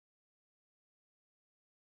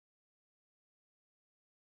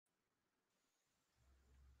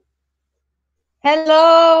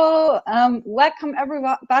Hello, welcome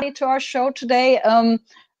everybody to our show today.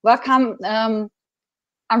 Welcome.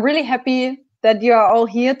 I'm really happy that you are all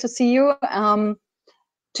here to see you.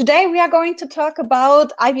 Today we are going to talk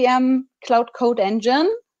about IBM Cloud Code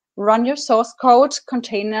Engine, run your source code,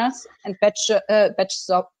 containers, and batch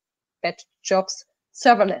jobs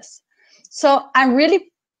serverless. So I'm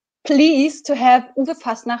really pleased to have Uwe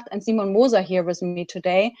Fassnacht and Simon Moser here with me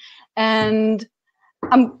today, and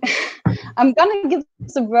I'm gonna give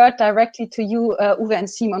the word directly to you, Uwe and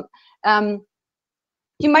Simon.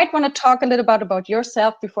 You might want to talk a little bit about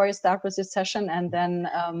yourself before you start with this session, and then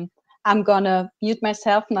I'm gonna mute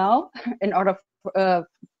myself now in order to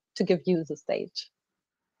give you the stage.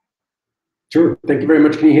 Sure. Thank you very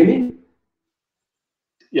much. Can you hear me?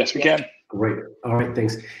 Yes, we can. Great. All right.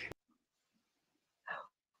 Thanks.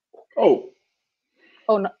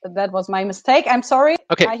 Oh, no, that was my mistake. I'm sorry.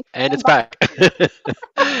 Okay, and it's back.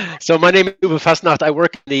 So my name is Uwe Fassnacht. I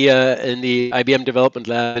work in the IBM development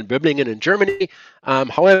lab in Böblingen in Germany.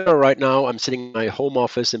 However, right now I'm sitting in my home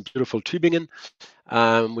office in beautiful Tübingen,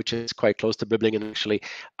 which is quite close to Böblingen actually.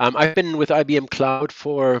 I've been with IBM Cloud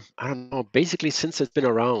for, I don't know, basically since it's been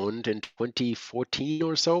around in 2014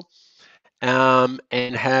 or so,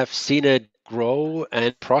 and have seen it grow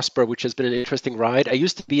and prosper, which has been an interesting ride. I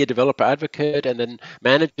used to be a developer advocate and then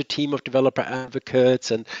manage a team of developer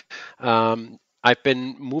advocates, and I've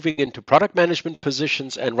been moving into product management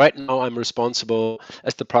positions, and right now I'm responsible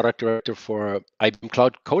as the product director for IBM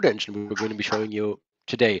Cloud Code Engine, which we're going to be showing you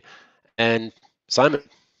today. And Simon.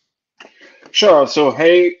 Sure. So,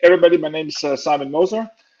 hey, everybody, my name is Simon Moser.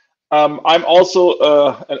 I'm also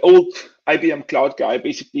an old IBM Cloud guy.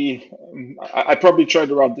 Basically, I probably joined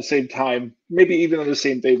around the same time, maybe even on the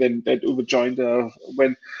same day that Uwe joined.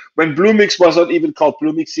 When Bluemix was not even called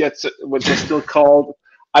Bluemix yet, which was still called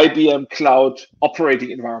IBM Cloud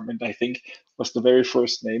Operating Environment, I think was the very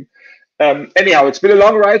first name. Anyhow, it's been a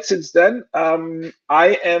long ride since then.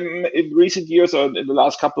 I am in recent years, or in the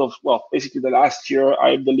last couple of, well, basically the last year,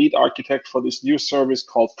 I am the lead architect for this new service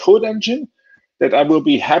called Code Engine, that I will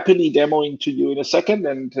be happily demoing to you in a second,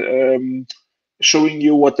 and showing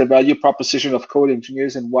you what the value proposition of Code Engine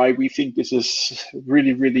is and why we think this is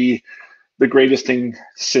really, really the greatest thing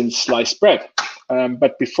since sliced bread.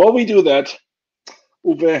 But before we do that,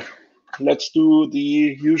 Uwe, let's do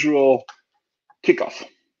the usual kickoff.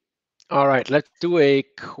 All right, let's do a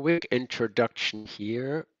quick introduction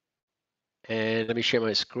here. And let me share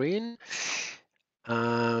my screen.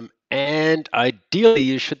 And ideally,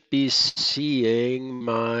 you should be seeing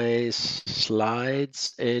my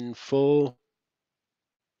slides in full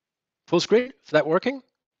screen. Is that working?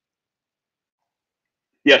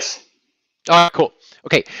 Yes. All right, cool.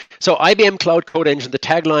 Okay, so IBM Cloud Code Engine, the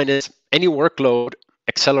tagline is any workload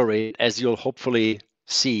accelerate, as you'll hopefully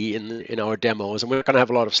see in our demos. And we're going to have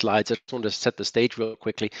a lot of slides. I just want to set the stage real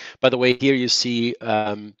quickly. By the way, here you see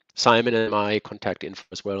Simon and my contact info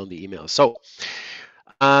as well in the email. So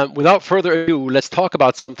without further ado, let's talk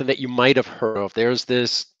about something that you might have heard of. There's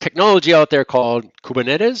this technology out there called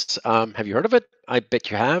Kubernetes. Have you heard of it? I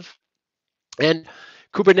bet you have. And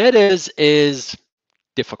Kubernetes is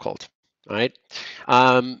difficult, right?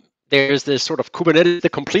 There's this sort of Kubernetes, the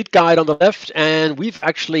complete guide on the left, and we've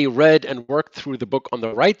actually read and worked through the book on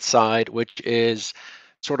the right side, which is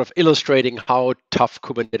sort of illustrating how tough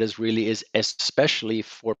Kubernetes really is, especially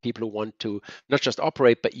for people who want to not just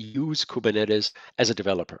operate, but use Kubernetes as a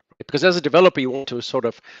developer. Because as a developer, you want to sort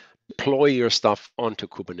of deploy your stuff onto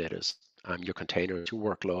Kubernetes, your containers,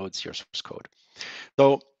 your workloads, your source code.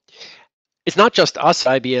 So it's not just us,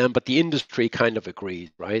 IBM, but the industry kind of agrees,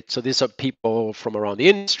 right? So these are people from around the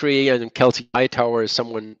industry, and Kelsey Hightower is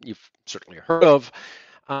someone you've certainly heard of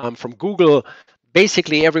from Google.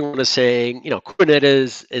 Basically, everyone is saying,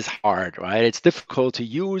 Kubernetes is hard, right? It's difficult to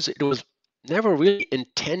use. It was never really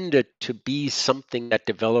intended to be something that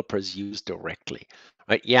developers use directly,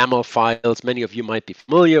 right? YAML files, many of you might be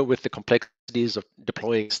familiar with the complexities of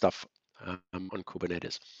deploying stuff on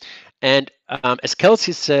Kubernetes. And as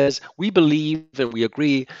Kelsey says, we believe and we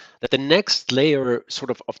agree that the next layer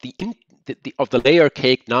sort of the layer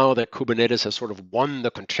cake, now that Kubernetes has sort of won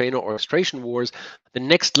the container orchestration wars, the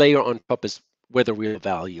next layer on top is where the real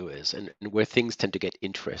value is and where things tend to get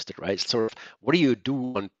interested, right? Sort of, what do you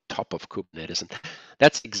do on top of Kubernetes? And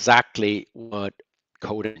that's exactly what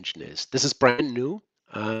Code Engine is. This is brand new.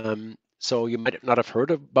 So you might not have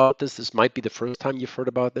heard about this. This might be the first time you've heard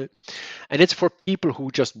about it. And it's for people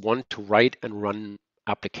who just want to write and run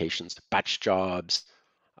applications, batch jobs,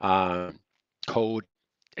 code.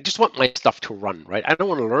 I just want my stuff to run, right? I don't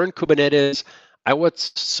want to learn Kubernetes. I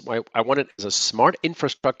want it as a smart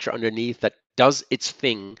infrastructure underneath that does its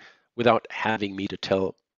thing without having me to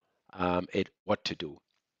tell it what to do.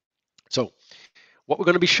 So what we're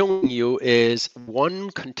going to be showing you is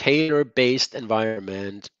one container-based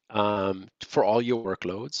environment for all your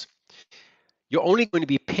workloads. You're only going to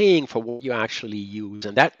be paying for what you actually use,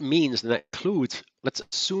 and that means, and that includes, let's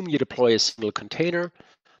assume you deploy a single container.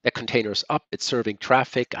 That container is up, it's serving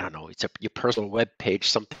traffic, I don't know, it's your personal web page,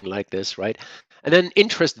 something like this, right? And then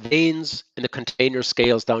interest wanes and the container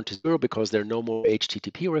scales down to 0 because there are no more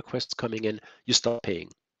HTTP requests coming in, you stop paying.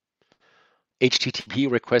 HTTP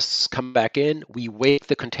requests come back in, we wake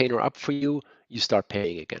the container up for you, you start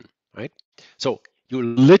paying again, right? So you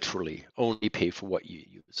literally only pay for what you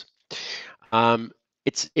use.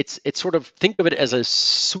 It's sort of, think of it as a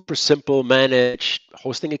super simple managed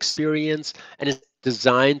hosting experience, and it's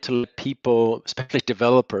designed to let people, especially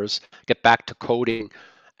developers, get back to coding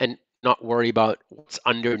and not worry about what's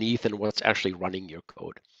underneath and what's actually running your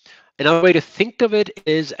code. Another way to think of it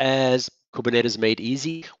is as Kubernetes made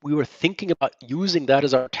easy. We were thinking about using that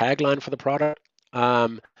as our tagline for the product,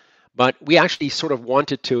 but we actually sort of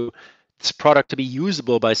wanted this product to be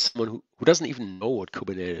usable by someone who doesn't even know what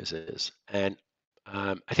Kubernetes is. And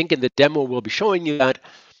I think in the demo we'll be showing you that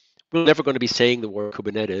we're never going to be saying the word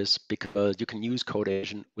Kubernetes because you can use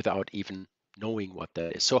CodeEngine without even knowing what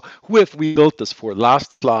that is. So who have we built this for?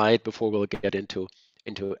 Last slide before we'll get into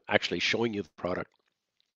actually showing you the product.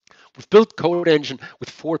 We've built CodeEngine with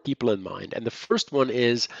 4 people in mind. And the first one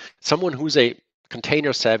is someone who's a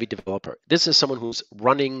container savvy developer. This is someone who's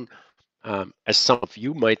running, as some of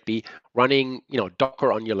you might be, running,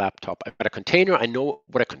 Docker on your laptop. I've got a container. I know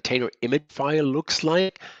what a container image file looks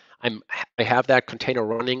like. I have that container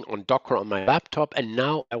running on Docker on my laptop, and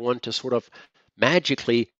now I want to sort of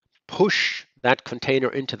magically push that container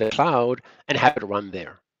into the cloud and have it run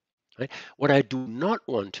there. Right? What I do not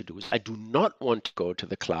want to do is I do not want to go to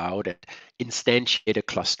the cloud and instantiate a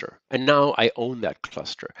cluster. And now I own that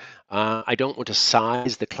cluster. I don't want to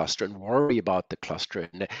size the cluster and worry about the cluster.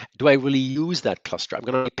 And do I really use that cluster? I'm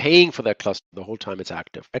going to be paying for that cluster the whole time it's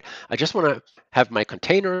active. Right? I just want to have my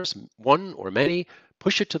containers, one or many,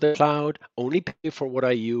 push it to the cloud, only pay for what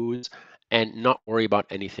I use, and not worry about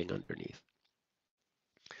anything underneath.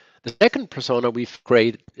 The second persona we've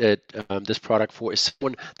created this product for is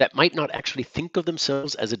someone that might not actually think of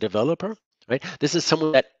themselves as a developer, right? This is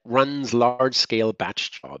someone that runs large-scale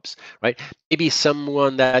batch jobs, right? Maybe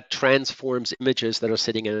someone that transforms images that are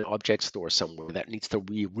sitting in an object store somewhere that needs to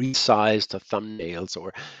be resized to thumbnails,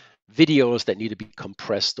 or videos that need to be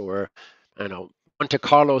compressed, or, I don't know, Monte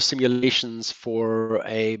Carlo simulations for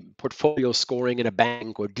a portfolio scoring in a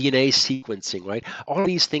bank, or DNA sequencing, right? All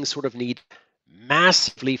these things sort of need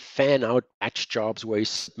massively fan out batch jobs where you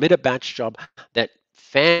submit a batch job that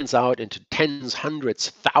fans out into tens, hundreds,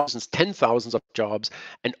 thousands, 10,000s of jobs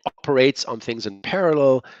and operates on things in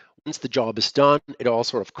parallel. Once the job is done, it all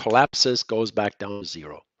sort of collapses, goes back down to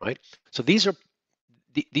 0, right? So these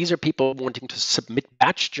are people wanting to submit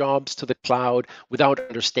batch jobs to the cloud without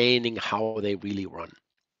understanding how they really run.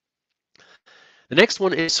 The next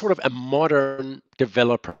one is sort of a modern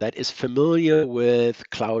developer that is familiar with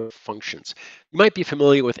cloud functions. You might be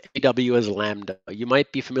familiar with AWS Lambda. You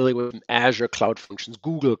might be familiar with Azure Cloud Functions,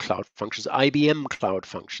 Google Cloud Functions, IBM Cloud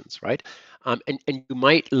Functions, right? And you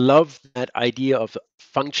might love that idea of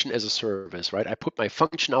function as a service, right? I put my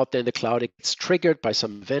function out there in the cloud, it gets triggered by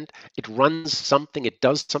some event, it runs something, it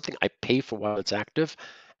does something, I pay for while it's active,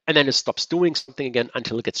 and then it stops doing something again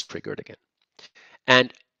until it gets triggered again.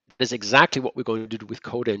 And that's exactly what we're going to do with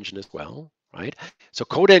CodeEngine as well, right? So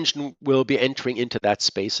CodeEngine will be entering into that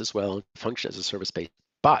space as well, function as a service space,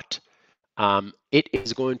 but it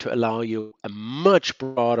is going to allow you a much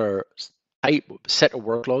broader set of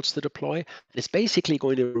workloads to deploy. It's basically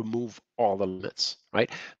going to remove all the limits,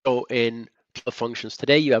 right? So in Cloud Functions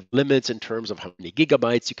today, you have limits in terms of how many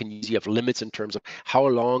gigabytes you can use. You have limits in terms of how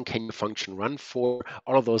long can your function run for.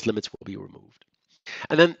 All of those limits will be removed.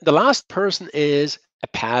 And then the last person is a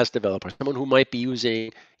PaaS developer, someone who might be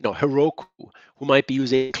using, Heroku, who might be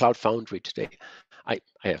using Cloud Foundry today. I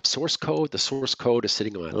have source code. The source code is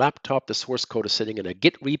sitting on my laptop. The source code is sitting in a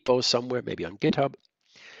Git repo somewhere, maybe on GitHub.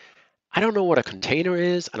 I don't know what a container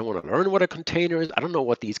is. I don't want to learn what a container is. I don't know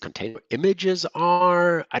what these container images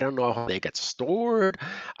are. I don't know how they get stored.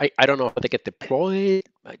 I don't know how they get deployed.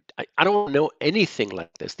 I don't know anything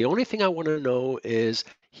like this. The only thing I want to know is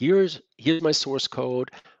here's my source code.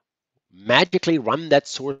 Magically run that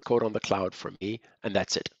source code on the cloud for me, and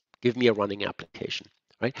that's it. Give me a running application,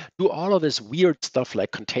 right? Do all of this weird stuff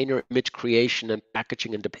like container image creation and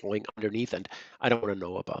packaging and deploying underneath, and I don't want to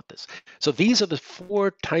know about this. So these are the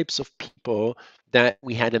 4 types of people that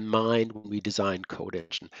we had in mind when we designed Code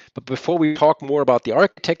Engine. But before we talk more about the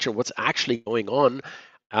architecture, what's actually going on,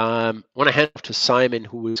 I want to hand off to Simon,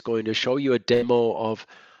 who is going to show you a demo of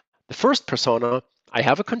the first persona. I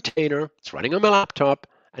have a container, it's running on my laptop,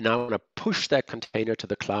 and now I want to push that container to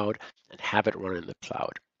the cloud and have it run in the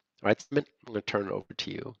cloud. All right, Simon, I'm going to turn it over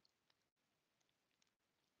to you.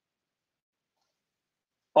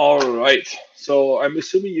 All right. So I'm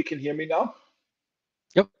assuming you can hear me now?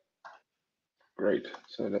 Yep. Great.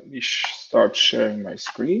 So let me start sharing my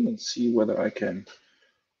screen and see whether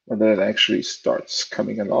it actually starts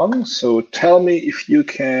coming along. So tell me if you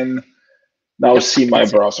can now see my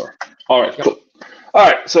browser. All right, cool. All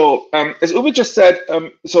right, so as Uwe just said,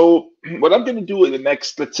 so what I'm going to do in the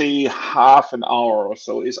next, let's say, half an hour or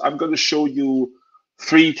so is I'm going to show you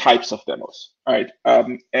 3 types of demos, all right?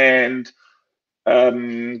 And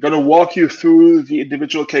I'm going to walk you through the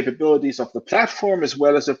individual capabilities of the platform as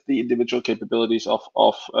well as of the individual capabilities of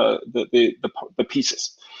the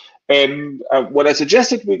pieces. And what I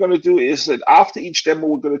suggested we're going to do is that after each demo,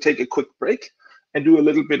 we're going to take a quick break and do a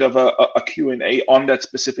little bit of a Q&A on that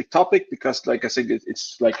specific topic, because like I said,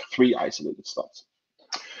 it's like 3 isolated slots.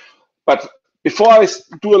 But before I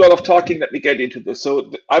do a lot of talking, let me get into this.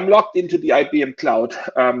 So I'm logged into the IBM Cloud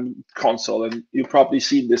console, and you've probably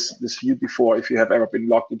seen this view before if you have ever been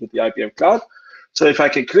logged into the IBM Cloud. So if I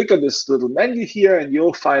can click on this little menu here, and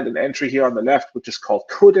you'll find an entry here on the left, which is called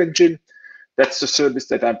Code Engine. That's the service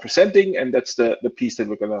that I'm presenting, and that's the piece that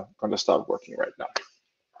we're gonna start working right now.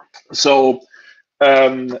 So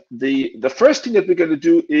the first thing that we're going to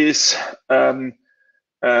do is we're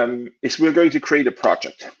going to create a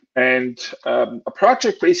project. And a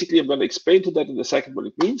project, basically, I'm going to explain to that in a second what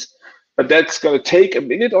it means, but that's going to take a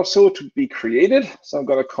minute or so to be created. So I'm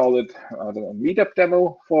going to call it, I don't know, meetup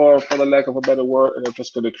demo for the lack of a better word, and I'm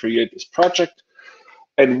just going to create this project.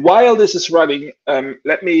 And while this is running,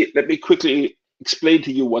 let me quickly explain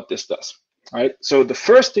to you what this does. All right. So the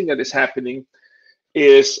first thing that is happening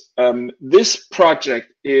is this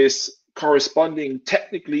project is corresponding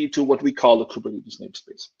technically to what we call the Kubernetes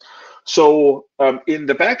namespace. So in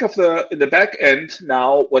the back end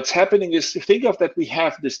now, what's happening is, think of that we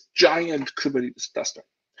have this giant Kubernetes cluster,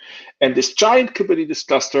 and this giant Kubernetes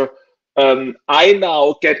cluster, I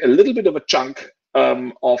now get a little bit of a chunk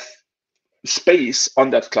of space on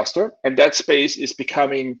that cluster, and that space is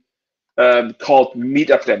becoming called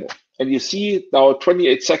meetup demo. And you see now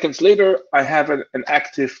 28 seconds later, I have an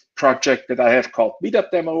active project that I have called meetup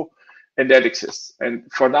demo, and that exists.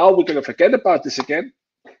 And for now, we're going to forget about this again.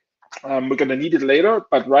 We're going to need it later,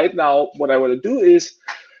 but right now, what I want to do is,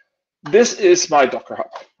 this is my Docker Hub,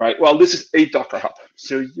 right? Well, this is a Docker Hub.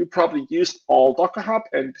 So you probably used all Docker Hub,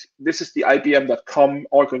 and this is the IBM.com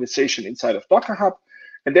organization inside of Docker Hub.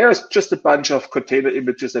 And there's just a bunch of container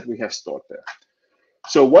images that we have stored there.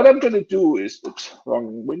 So what I'm going to do is, oops,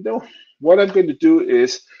 wrong window. What I'm going to do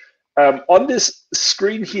is, on this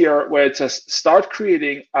screen here where it says start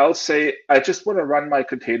creating, I'll say, I just want to run my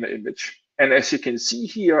container image. And as you can see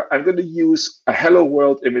here, I'm going to use a hello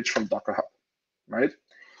world image from Docker Hub, right?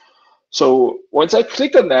 So once I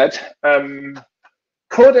click on that,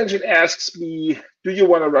 Code Engine asks me, do you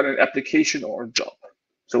want to run an application or a job?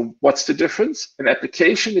 So what's the difference? An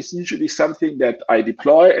application is usually something that I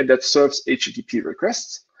deploy and that serves HTTP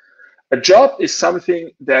requests. A job is something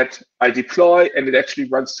that I deploy and it actually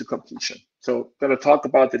runs to completion. So I'm going to talk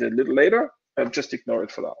about it a little later, and just ignore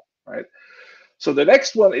it for now, right? So the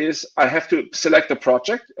next one is I have to select a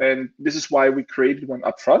project, and this is why we created one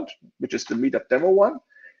up front, which is the meetup demo one.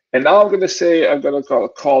 And now I'm going to say, I'm going to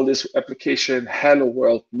call this application Hello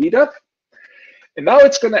World Meetup. And now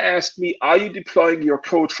it's going to ask me, are you deploying your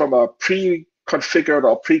code from a pre-configured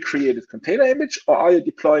or pre-created container image, or are you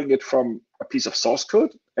deploying it from a piece of source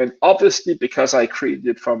code? And obviously, because I created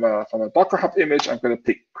it from a Docker Hub image, I'm going to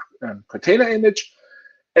pick container image,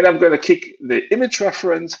 and I'm going to kick the image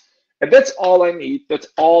reference. And that's all I need. That's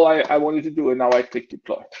all I wanted to do. And now I click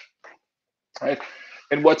deploy. Right?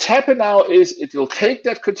 And what's happened now is it will take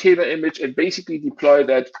that container image and basically deploy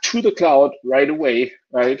that to the cloud right away,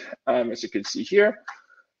 right? As you can see here.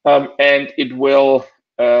 And it will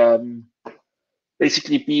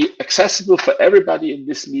basically be accessible for everybody in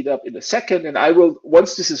this meetup in a second. And I will,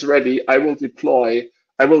 once this is ready, I will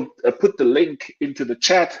put the link into the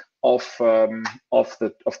chat of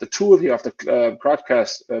the tool here, of the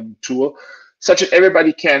broadcast tool, such that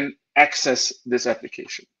everybody can access this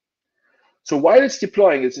application. So while it's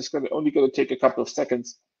deploying, it's just only going to take a couple of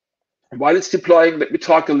seconds. while it's deploying, let me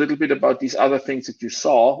talk a little bit about these other things that you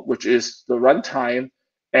saw, which is the runtime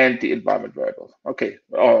and the environment variable. Okay,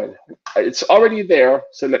 it's already there.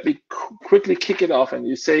 So let me quickly kick it off, and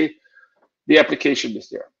you say the application is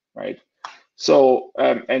there, right? So,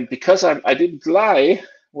 and because I didn't lie,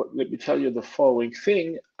 let me tell you the following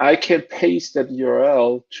thing. I can paste that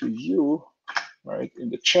URL to you, right, in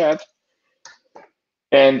the chat.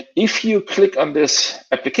 And if you click on this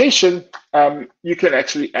application, you can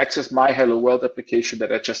actually access my Hello World application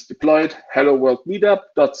that I just deployed, Hello World Meetup,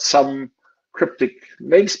 some cryptic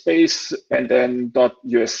namespace, and then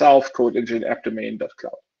 .us-south code engine app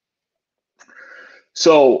domain.cloud.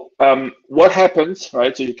 So what happens,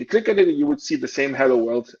 right? So you can click on it and you would see the same Hello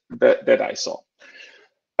World that I saw.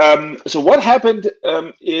 So what happened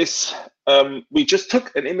is we just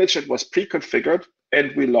took an image that was pre-configured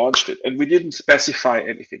and we launched it, and we didn't specify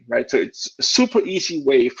anything, right? So it's a super easy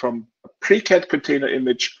way from a pre-canned container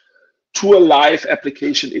image to a live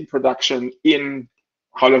application in production in,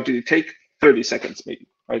 how long did it take? 30 seconds maybe,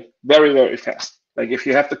 right? Very, very fast. Like if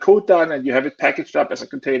you have the code done and you have it packaged up as a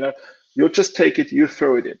container, you'll just take it, you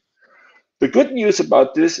throw it in. The good news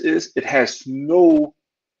about this is it has no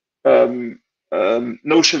notion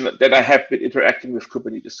that I have been interacting with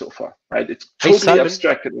Kubernetes so far, right? It's totally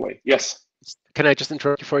abstracted away. Yes. Can I just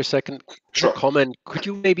interrupt you for a second? Sure. Comment. Could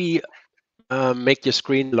you maybe make your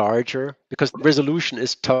screen larger? Because the resolution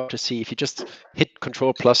is tough to see if you just hit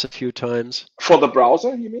Control+ a few times. For the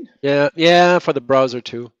browser, you mean? Yeah, for the browser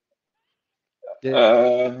too.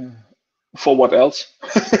 Yeah. For what else?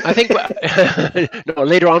 I think no,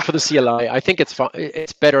 later on for the CLI. I think it's fine.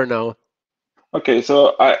 It's better now. Okay,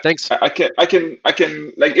 so thanks. I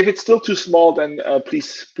can like, if it's still too small, then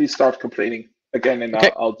please start complaining again, and okay.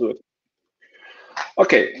 I'll do it.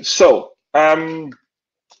 Okay, so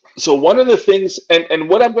so one of the things, and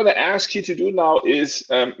what I'm going to ask you to do now is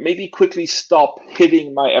maybe quickly stop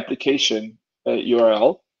hitting my application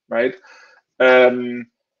URL, right?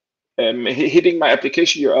 Hitting my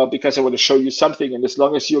application URL, because I want to show you something, and as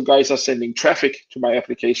long as you guys are sending traffic to my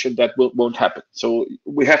application, that won't happen. So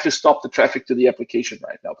we have to stop the traffic to the application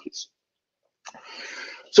right now, please.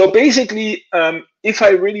 So basically, if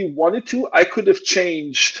I really wanted to, I could have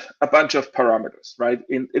changed a bunch of parameters, right?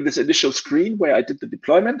 In this initial screen where I did the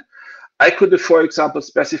deployment, I could have, for example,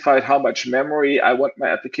 specified how much memory I want my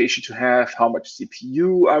application to have, how much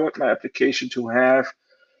CPU I want my application to have.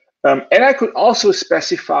 And I could also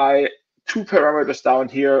specify two parameters down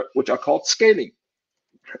here, which are called scaling.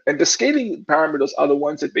 And the scaling parameters are the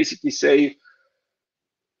ones that basically say,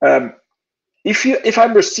 if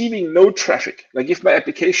I'm receiving no traffic, like if my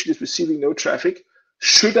application is receiving no traffic,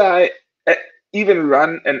 should I even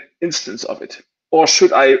run an instance of it? Or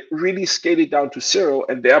should I really scale it down to 0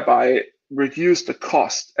 and thereby reduce the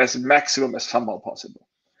cost as maximum as somehow possible?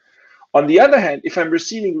 On the other hand, if I'm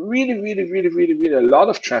receiving really a lot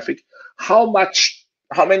of traffic, how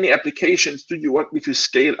many applications do you want me to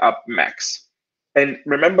scale up max? And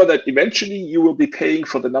remember that eventually you will be paying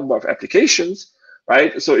for the number of applications,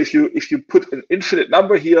 right? So if you put an infinite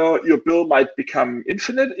number here, your bill might become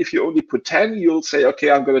infinite. If you only put 10, you'll say,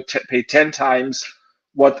 okay, I'm going to pay 10 times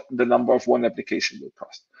what the number of one application will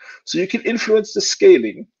cost. So you can influence the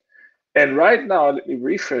scaling. And right now, let me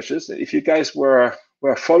refresh this. If you guys were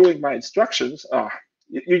following my instructions,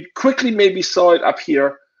 you quickly maybe saw it up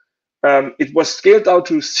here. It was scaled down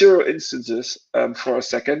to 0 instances for a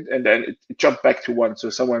second, and then it jumped back to 1. So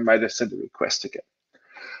someone might have sent a request again.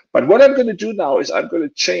 But what I'm going to do now is I'm going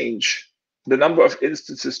to change the number of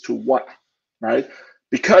instances to 1, right?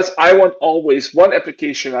 Because I want always one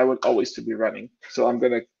application, I want always to be running. So I'm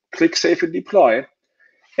going to click Save and Deploy.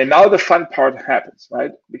 And now the fun part happens,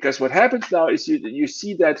 right? Because what happens now is you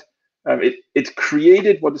see that it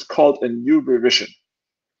created what is called a new revision.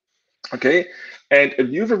 Okay, and a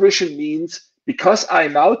new revision means because I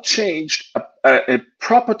now changed a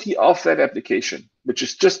property of that application, which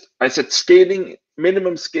is just, I said scaling,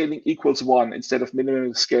 minimum scaling equals 1 instead of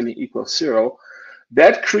minimum scaling equals 0,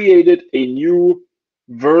 that created a new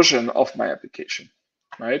version of my application,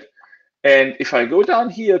 right? And if I go down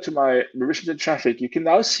here to my revisions and traffic, you can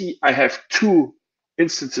now see I have 2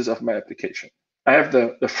 instances of my application. I have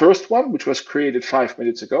the first one, which was created 5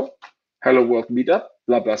 minutes ago, Hello World Meetup,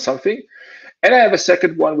 blah, blah, something. And I have a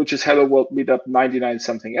second one, which is Hello World Meetup 99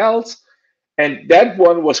 something else. And that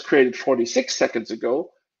one was created 46 seconds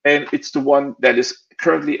ago. And it's the one that is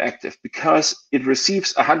currently active because it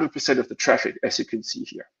receives 100% of the traffic, as you can see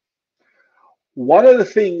here. one of the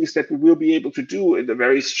things that we will be able to do in the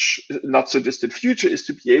very not so distant future is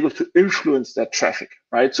to be able to influence that traffic,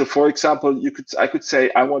 right? So for example, I could say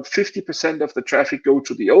I want 50% of the traffic go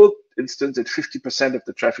to the old instance and 50% of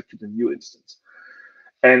the traffic to the new instance.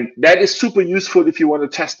 And that is super useful if you want to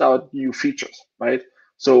test out new features, right?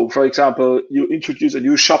 So for example, you introduce a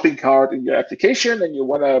new shopping cart in your application and you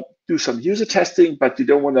want to do some user testing, but you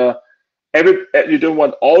don't want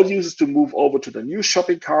all users to move over to the new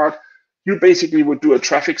shopping cart. You basically would do a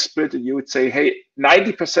traffic split and you would say, hey,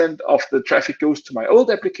 90% of the traffic goes to my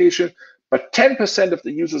old application, but 10% of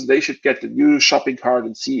the users, they should get the new shopping cart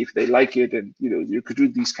and see if they like it. And you could do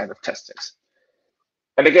these kind of testings.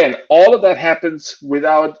 And again, all of that happens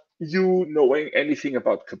without you knowing anything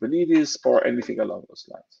about Kubernetes or anything along those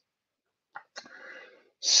lines.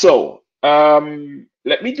 So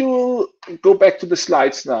let me go back to the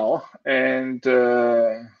slides now and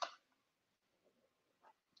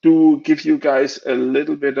give you guys a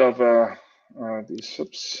little bit of a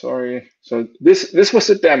sorry. So this was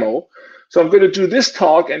a demo. So I'm going to do this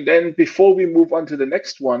talk, and then before we move on to the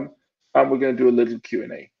next one, we're going to do a little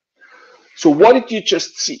Q&A. So what did you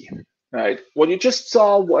just see? Right. What you just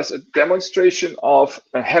saw was a demonstration of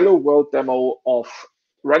a Hello World demo of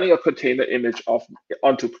running a container image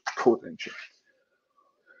onto Code Engine.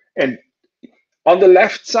 And on the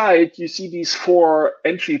left side, you see these 4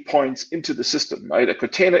 entry points into the system, right? A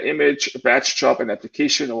container image, a batch job, an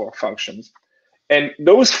application, or functions. And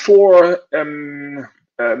those 4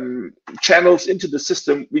 channels into the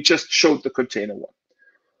system, we just showed the container one.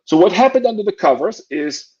 So what happened under the covers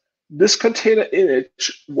is this container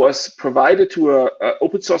image was provided to an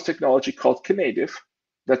open source technology called Knative.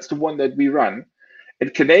 That's the one that we run.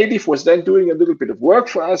 And Knative was then doing a little bit of work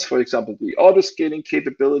for us, for example, the auto-scaling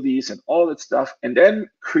capabilities and all that stuff, and then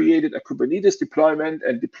created a Kubernetes deployment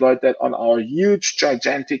and deployed that on our huge,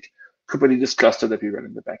 gigantic Kubernetes cluster that we run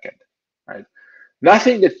in the backend, right?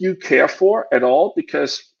 Nothing that you care for at all,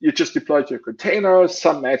 because you just deployed your container,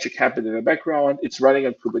 some magic happened in the background, it's running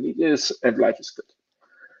on Kubernetes, and life is good.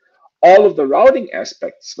 All of the routing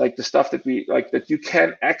aspects, like the stuff that that you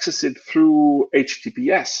can access it through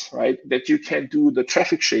HTTPS, right? That you can do the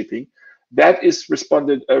traffic shaping, that is the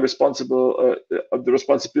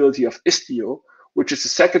responsibility of Istio, which is the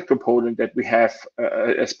second component that we have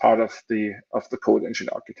as part of the Code Engine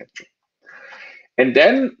architecture. And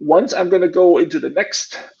then once I'm going to go into the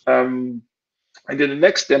next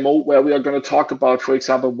demo, where we are going to talk about, for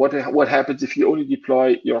example, what happens if you only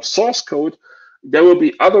deploy your source code. There will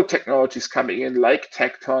be other technologies coming in, like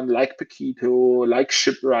Tecton, like Paquito, like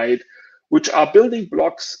Shipwright, which are building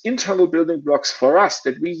blocks, internal building blocks for us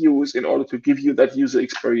that we use in order to give you that user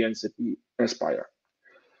experience that we aspire.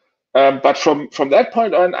 But from that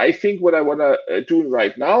point on, I think what I want to do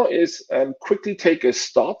right now is quickly take a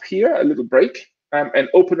stop here, a little break, and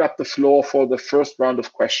open up the floor for the first round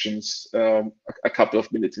of questions, a couple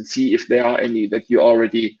of minutes, and see if there are any that you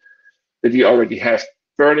already have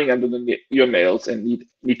burning under your nails and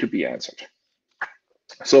need to be answered.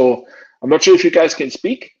 So I'm not sure if you guys can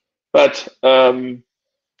speak, but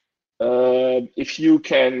if you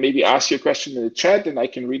can maybe ask your question in the chat, and I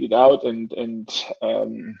can read it out, and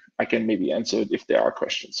I can maybe answer it if there are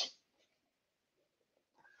questions.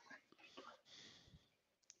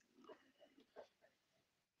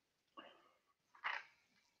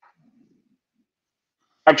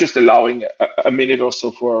 I'm just allowing a minute or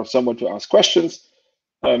so for someone to ask questions.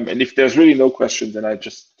 And if there's really no question, then I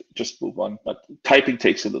just move on. But typing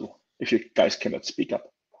takes a little if you guys cannot speak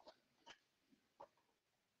up.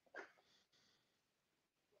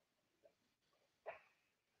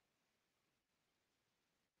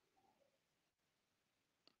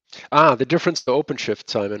 The difference to OpenShift,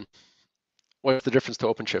 Simon. What's the difference to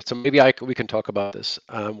OpenShift? So maybe we can talk about this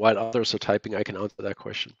while others are typing. I can answer that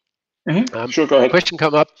question. Sure, go ahead. Question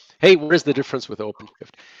come up. Hey, what is the difference with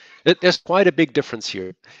OpenShift? There's quite a big difference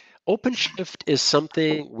here. OpenShift is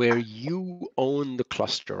something where you own the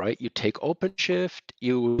cluster, right? You take OpenShift,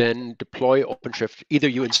 you then deploy OpenShift. Either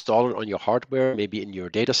you install it on your hardware, maybe in your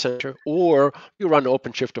data center, or you run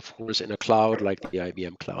OpenShift, of course, in a cloud like the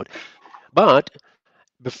IBM Cloud. But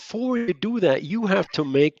before you do that, you have to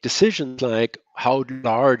make decisions like, how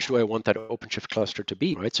large do I want that OpenShift cluster to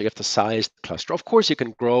be, right? So you have to size the cluster. Of course, you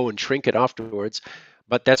can grow and shrink it afterwards,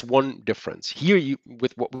 but that's one difference. Here,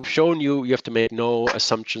 with what we've shown you, you have to make no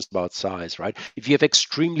assumptions about size, right? If you have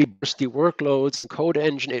extremely bursty workloads in Code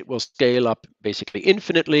Engine, it will scale up basically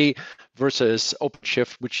infinitely. versus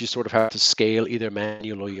OpenShift, which you sort of have to scale either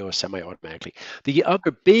manually or semi-automatically. The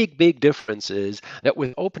other big difference is that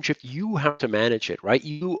with OpenShift, you have to manage it, right?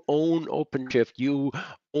 You own OpenShift, you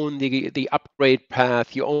own the upgrade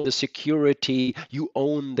path, you own the security, you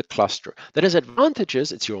own the cluster. That has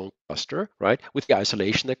advantages, it's your own cluster, right? With the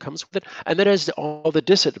isolation that comes with it. And that has all the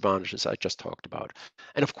disadvantages I just talked about.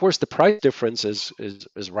 And of course, the price difference is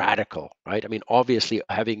radical, right? I mean, obviously,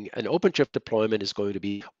 having an OpenShift deployment is going to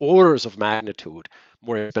be orders of magnitude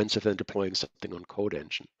more expensive than deploying something on Code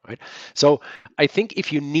Engine, right? So I think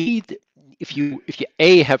if you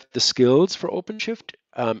have the skills for OpenShift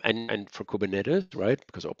and for Kubernetes, right?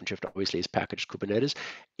 Because OpenShift obviously is packaged Kubernetes.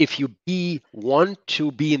 If you want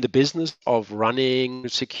to be in the business of running,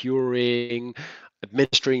 securing,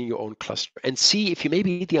 administering your own cluster, and C, if you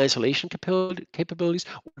maybe need the isolation capabilities,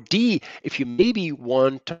 or D, if you maybe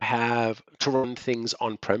want to run things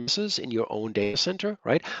on premises in your own data center,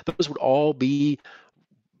 right? Those would all be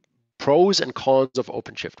pros and cons of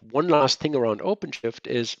OpenShift. One last thing around OpenShift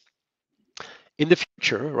is in the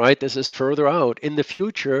future, right? This is further out. In the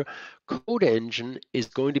future, Code Engine is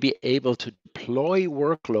going to be able to deploy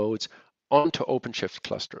workloads onto OpenShift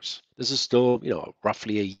clusters. This is still,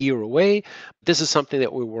 roughly a year away. This is something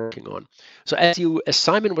that we're working on. So as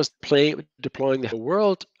Simon was deploying the Hello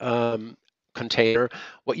World container,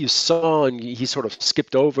 what you saw, and he sort of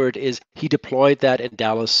skipped over it, is he deployed that in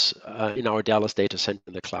Dallas, in our Dallas data center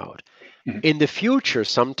in the cloud. Mm-hmm. In the future,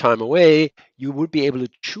 sometime away, you would be able to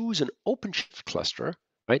choose an OpenShift cluster,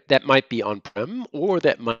 right? That might be on-prem or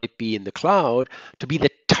that might be in the cloud to be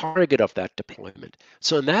the target of that deployment.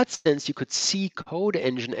 So in that sense, you could see Code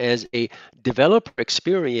Engine as a developer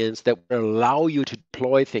experience that would allow you to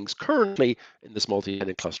deploy things currently in this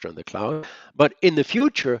multi-tenant cluster in the cloud, but in the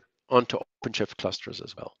future onto OpenShift clusters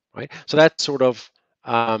as well, right? So that's sort of,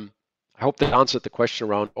 I hope that answered the question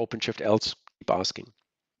around OpenShift, else keep asking.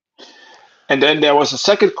 And then there was a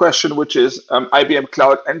second question, which is IBM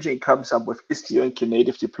Cloud Engine comes up with Istio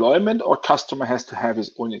native deployment, or customer has to have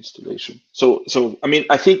his own installation. So I mean,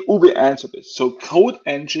 I think Uwe answered this. So Code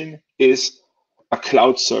Engine is a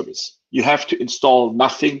cloud service. You have to install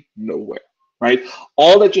nothing, nowhere, right?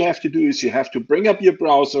 All that you have to do is you have to bring up your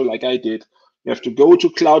browser like I did. You have to go to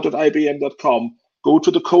cloud.ibm.com, go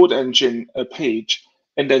to the Code Engine page,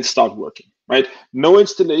 and then start working, right? No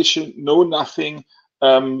installation, no nothing.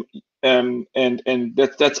 And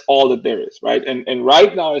that's all that there is, right? And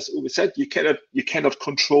right now, as Uwe said, you cannot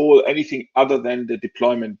control anything other than the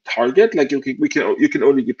deployment target. Like you can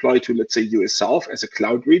only deploy to, let's say, yourself as a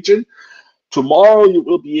cloud region. Tomorrow you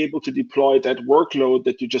will be able to deploy that workload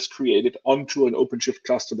that you just created onto an OpenShift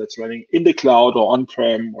cluster that's running in the cloud or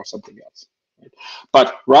on-prem or something else. Right?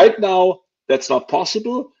 But right now that's not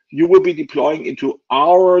possible. You will be deploying into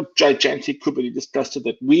our gigantic Kubernetes cluster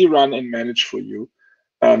that we run and manage for you.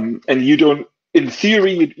 And you don't, in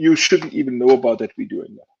theory, you shouldn't even know about that we're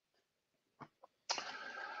doing that.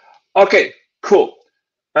 Okay, cool.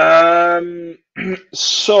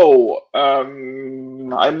 So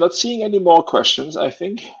I'm not seeing any more questions, I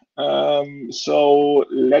think. So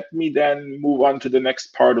let me then move on to the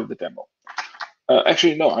next part of the demo.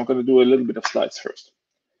 Actually, no, I'm going to do a little bit of slides first.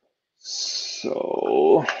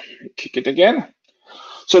 So kick it again.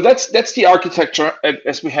 So that's the architecture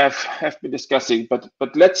as we have been discussing, but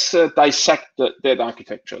let's dissect that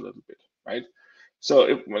architecture a little bit, right?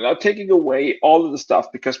 So we're not taking away all of the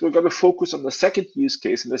stuff because we're going to focus on the second use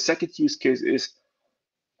case, and the second use case is,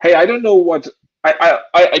 hey, I don't know what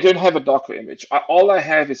I don't have a Docker image. All I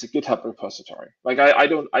have is a GitHub repository. Like I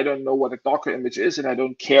don't know what a Docker image is, and I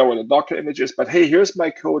don't care what a Docker image is. But hey, here's my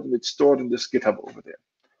code, and it's stored in this GitHub over there.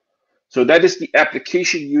 So that is the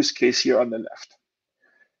application use case here on the left.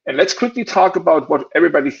 And let's quickly talk about what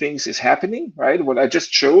everybody thinks is happening, right? What I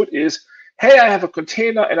just showed is, hey, I have a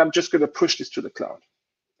container and I'm just going to push this to the cloud.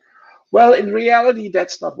 Well, in reality,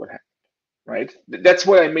 that's not what happened, right? That's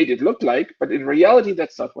what I made it look like, but in reality,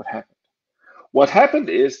 that's not what happened. What happened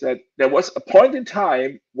is that there was a point in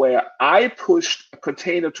time where I pushed a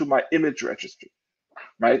container to my image registry,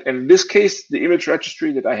 right? And in this case, the image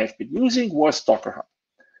registry that I have been using was Docker Hub.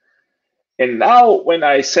 And now when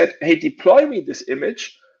I said, hey, deploy me this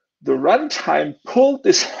image, the runtime pulled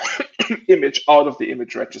this image out of the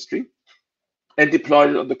image registry and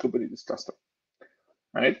deployed it on the Kubernetes cluster,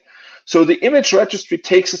 right? So the image registry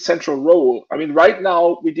takes a central role. I mean, right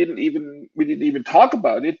now we didn't even talk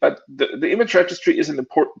about it, but the image registry is an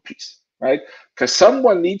important piece, right? Because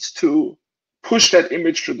someone needs to push that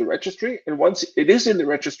image to the registry, and once it is in the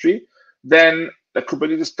registry, then the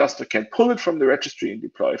Kubernetes cluster can pull it from the registry and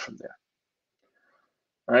deploy it from there,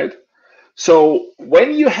 right? So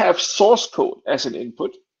when you have source code as an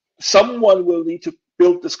input, someone will need to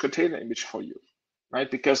build this container image for you, right?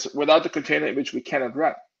 Because without the container image, we cannot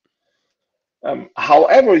run.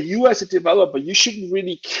 However, you as a developer, you shouldn't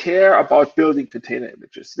really care about building container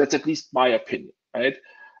images. That's at least my opinion, right?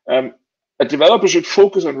 A developer should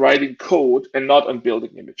focus on writing code and not on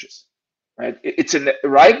building images, right?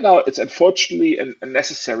 Right now, it's unfortunately a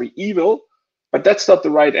necessary evil, but that's not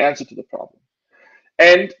the right answer to the problem.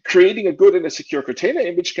 And creating a good and a secure container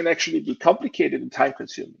image can actually be complicated and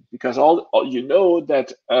time-consuming, because all you know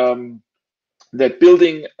that that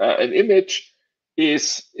building an image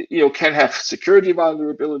is, can have security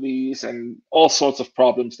vulnerabilities and all sorts of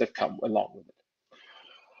problems that come along with it.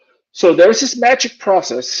 So there's this magic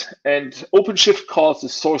process, and OpenShift calls the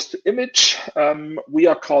source to image. We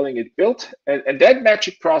are calling it build, and that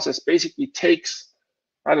magic process basically takes,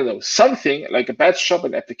 I don't know, something like a batch job,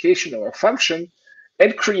 an application, or a function,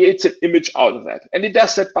 and creates an image out of that. And it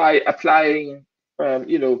does that by applying,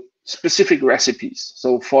 specific recipes.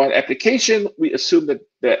 So for an application, we assume that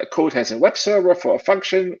the code has a web server. For a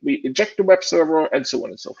function, we inject the web server, and so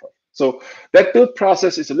on and so forth. So that build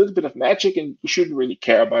process is a little bit of magic, and you shouldn't really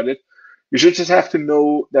care about it. You should just have to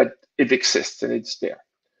know that it exists and it's there.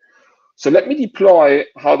 So let me deploy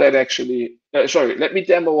how that actually, let me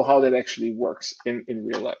demo how that actually works in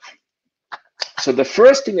real life. So the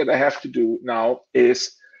first thing that I have to do now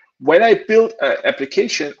is, when I build an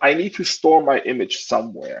application, I need to store my image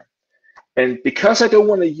somewhere. And because I don't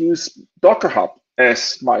want to use Docker Hub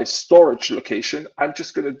as my storage location, I'm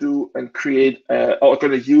just going to do and create, or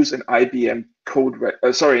going to use an IBM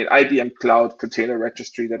IBM Cloud container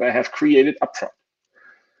registry that I have created upfront.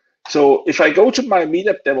 So if I go to my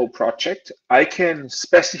meetup demo project, I can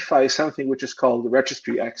specify something which is called the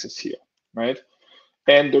registry access here, right?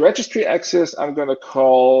 And the registry access, I'm going to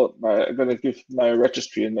give my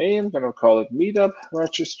registry a name. I'm going to call it meetup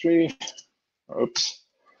registry. Oops.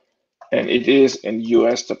 And it is in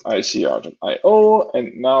us.icr.io.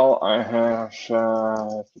 And now I have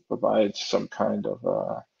to provide some kind of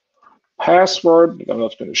a password that I'm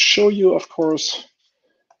not going to show you, of course,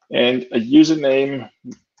 and a username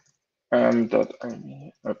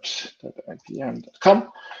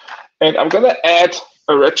 .ibm.com. And I'm going to add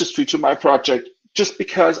a registry to my project just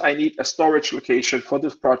because I need a storage location for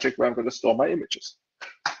this project where I'm going to store my images.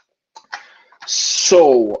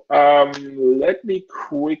 So let me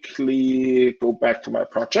quickly go back to my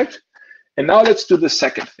project. And now let's do the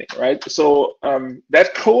second thing, right? So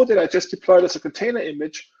that code that I just deployed as a container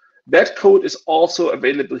image, that code is also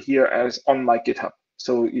available here as on my GitHub.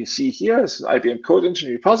 So you see here is an IBM Code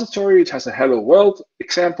Engine repository. It has a hello world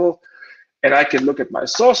example. And I can look at my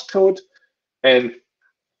source code, and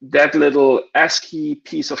that little ASCII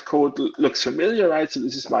piece of code looks familiar, right? So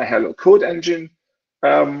this is my hello code engine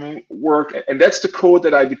work. And that's the code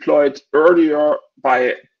that I deployed earlier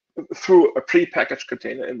through a prepackaged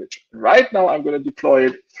container image. Right now, I'm going to deploy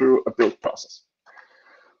it through a build process.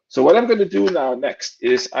 So what I'm going to do now next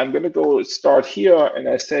is I'm going to go start here, and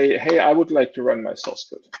I say, hey, I would like to run my source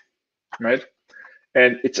code, right?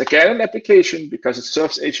 And it's again an application because it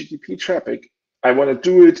serves HTTP traffic. I want to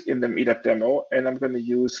do it in the meetup demo, and I'm going to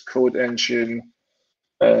use Code Engine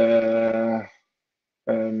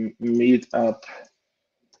meetup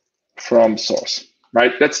from source,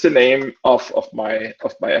 right? That's the name of my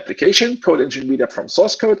application, Code Engine meetup from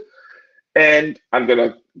source code. And I'm going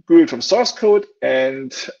to do it from source code,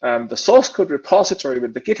 and the source code repository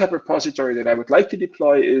with the GitHub repository that I would like to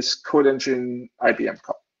deploy is Code Engine IBM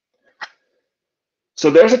Cloud. So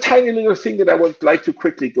there's a tiny little thing that I would like to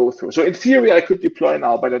quickly go through. So in theory, I could deploy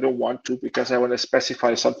now, but I don't want to because I want to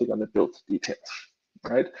specify something on the build details,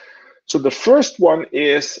 right? So the first one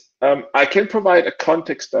is I can provide a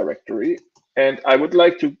context directory, and I would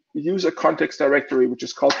like to use a context directory which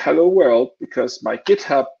is called Hello World because my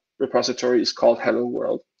GitHub repository is called Hello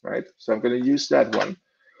World, right? So I'm going to use that one.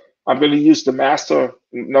 I'm going to use the master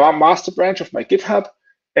branch of my GitHub,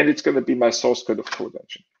 and it's going to be my source code of Code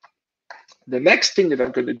Engine. The next thing that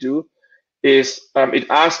I'm going to do is it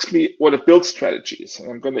asks me what a build strategy is. And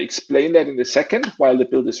I'm going to explain that in a second while the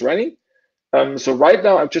build is running. So right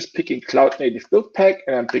now I'm just picking Cloud Native Build Pack,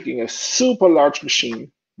 and I'm picking a super large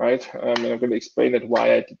machine, right? And I'm going to explain that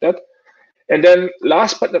why I did that. And then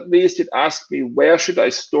last but not least, it asks me where should I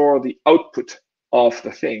store the output of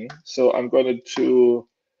the thing. So I'm going to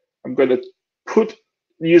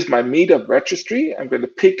use my meetup registry. I'm going to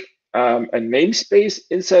pick a namespace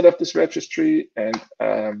inside of this registry and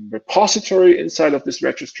repository inside of this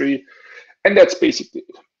registry. And that's basically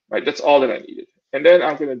it, right? That's all that I needed. And then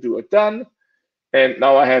I'm going to do a done. And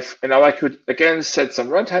now I could again set some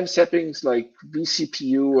runtime settings like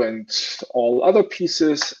vCPU and all other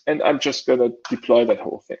pieces. And I'm just going to deploy that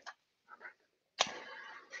whole thing.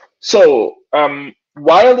 So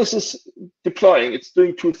while this is deploying, it's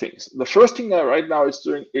doing two things. The first thing that right now it's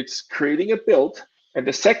doing, it's creating a build. And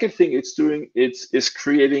the second thing it's doing is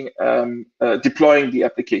creating, deploying the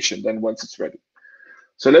application then once it's ready.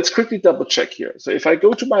 So let's quickly double check here. So if I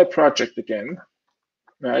go to my project again,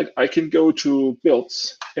 right, I can go to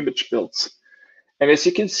builds, image builds. And as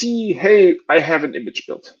you can see, hey, I have an image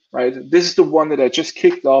build, right? This is the one that I just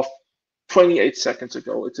kicked off 28 seconds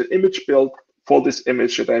ago. It's an image build for this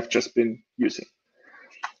image that I've just been using.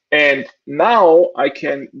 And now I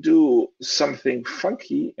can do something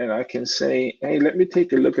funky and I can say, hey, let me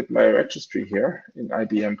take a look at my registry here in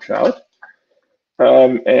IBM Cloud.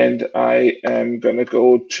 And I am going to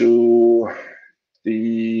go to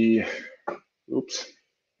the, oops,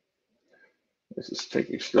 this is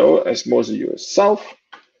taking slow, as Moser US South.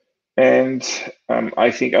 And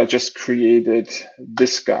I think I just created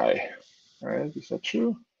this guy. All right, is that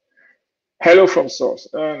true? Hello from source.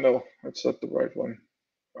 No, that's not the right one.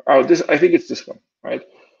 Oh, this, I think it's this one, right?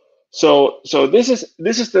 So this is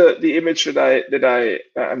the image that I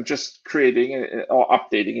am just creating or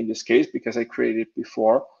updating in this case because I created it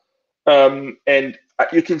before, and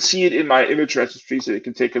you can see it in my image registry, so you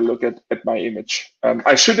can take a look at my image.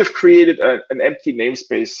 I should have created an empty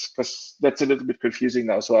namespace because that's a little bit confusing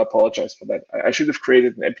now, so I apologize for that. I should have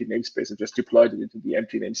created an empty namespace and just deployed it into the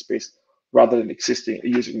empty namespace rather than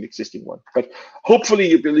using an existing one. But hopefully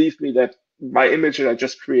you believe me that my image that I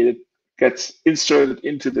just created gets inserted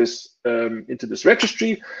into this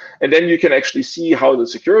registry, and then you can actually see how the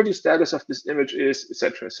security status of this image is,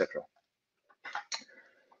 etc., etc.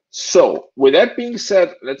 So with that being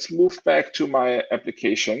said, let's move back to my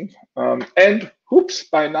application. And oops,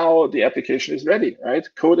 by now the application is ready, right?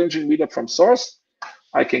 Code engine meetup from source.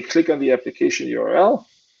 I can click on the application URL.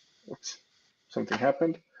 Oops, something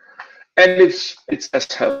happened. And it's as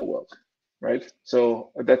hello world, right?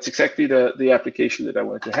 So that's exactly the application that I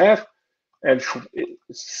want to have. And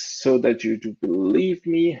so that you do believe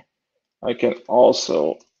me, I can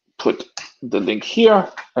also put the link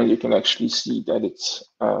here, and you can actually see that it's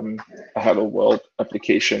a hello world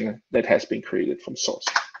application that has been created from source.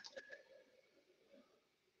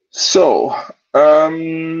 So,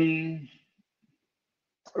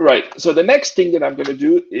 right, so the next thing that I'm going to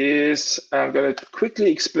do is I'm going to quickly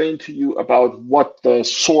explain to you about what the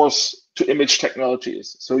source to image technology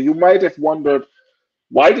is. So you might have wondered,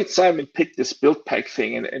 why did Simon pick this build pack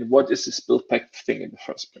thing, and what is this build pack thing in the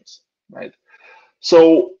first place, right?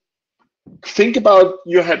 So think about,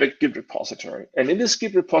 you have a Git repository, and in this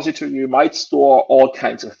Git repository, you might store all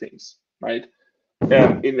kinds of things, right?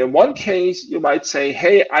 In one case, you might say,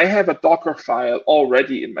 hey, I have a Docker file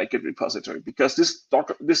already in my Git repository because this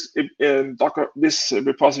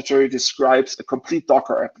repository describes a complete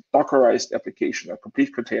Dockerized application, a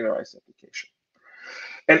complete containerized application.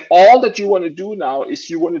 And all that you want to do now is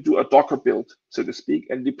you want to do a Docker build, so to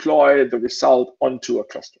speak, and deploy the result onto a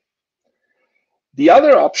cluster. The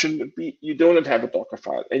other option would be you don't have a Docker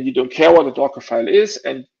file and you don't care what a Docker file is,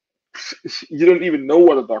 and you don't even know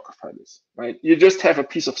what a Docker file is, right? You just have a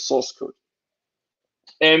piece of source code.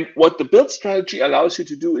 And what the build strategy allows you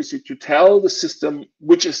to do is to tell the system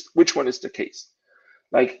which one is the case.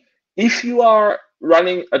 Like if you are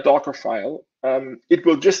running a Docker file, it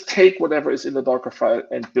will just take whatever is in the Docker file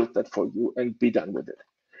and build that for you and be done with it.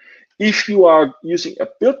 If you are using a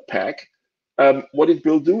build pack, what it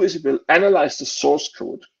will do is it will analyze the source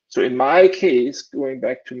code. So in my case, going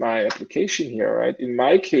back to my application here, right? In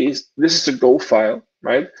my case, this is a Go file,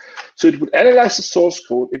 right? So it would analyze the source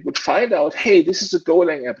code. It would find out, hey, this is a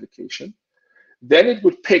Golang application. Then it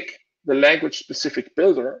would pick the language-specific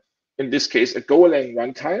builder, in this case, a Golang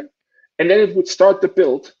runtime. And then it would start the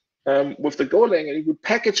build with the Golang, and it would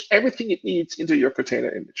package everything it needs into your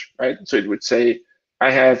container image, right? So it would say,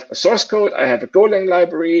 I have a source code, I have a Golang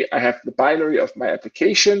library, I have the binary of my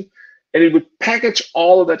application, and it would package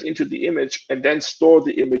all of that into the image and then store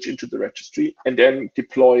the image into the registry and then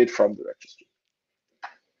deploy it from the registry.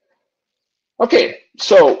 Okay,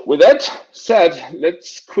 so with that said,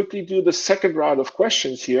 let's quickly do the second round of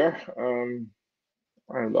questions here.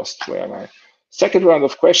 I lost, where am I? Second round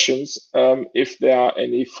of questions, if there are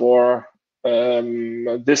any for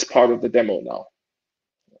this part of the demo now.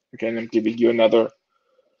 Again, I'm giving you another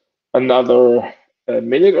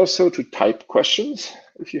minute or so to type questions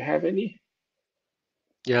if you have any.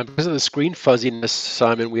 Yeah, because of the screen fuzziness,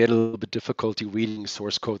 Simon, we had a little bit difficulty reading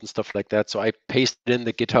source code and stuff like that. So I pasted in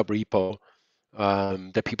the GitHub repo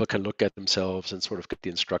that people can look at themselves and sort of get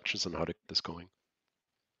the instructions on how to get this going.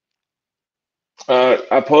 I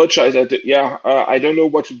apologize. I don't know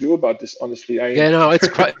what to do about this, honestly. Yeah, no, it's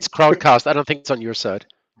Crowdcast. I don't think it's on your side.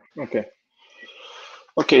 Okay.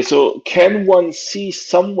 Okay, so can one see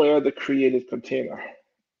somewhere the created container?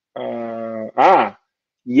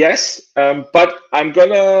 Yes, but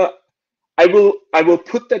I will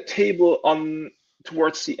put that table on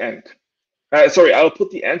towards the end. Sorry, I'll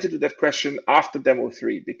put the answer to that question after demo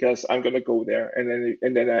 3 because I'm gonna go there and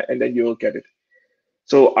then you'll get it.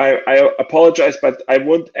 So I apologize, but I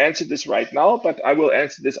won't answer this right now, but I will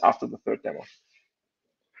answer this after the 3rd demo.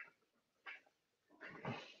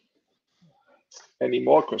 Any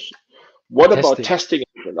more questions? What about testing?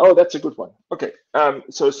 Oh, that's a good one. Okay,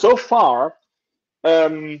 so far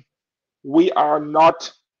we are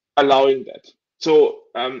not allowing that. So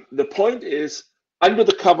the point is, under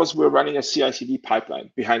the covers, we're running a CI/CD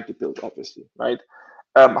pipeline behind the build, obviously, right?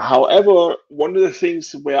 However, one of the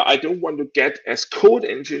things where I don't want to get as code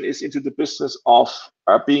engine is into the business of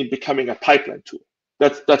becoming a pipeline tool.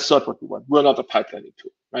 That's not what we want. We're not a pipelining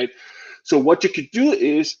tool, right? So what you could do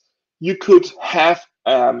is you could have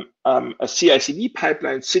a CI/CD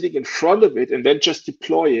pipeline sitting in front of it and then just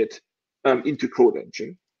deploy it into code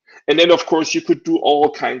engine. And then, of course, you could do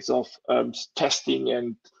all kinds of testing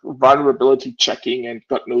and vulnerability checking and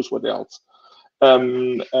God knows what else.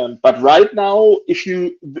 But right now,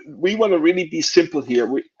 we want to really be simple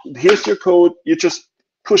here. Here's your code. You just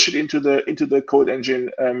push it into the code engine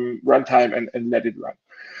runtime and let it run.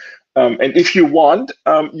 And if you want,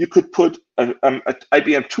 you could put an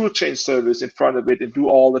IBM toolchain service in front of it and do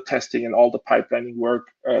all the testing and all the pipelining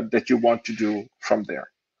work that you want to do from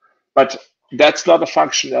there. But that's not a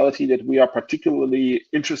functionality that we are particularly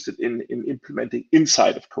interested in implementing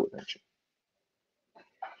inside of code engine.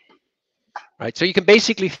 Right. So you can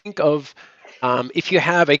basically think of if you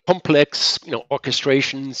have a complex,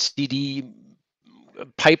 orchestration CD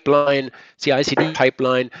pipeline, CI/CD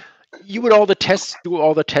pipeline, you would do all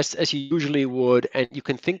the tests as you usually would, and you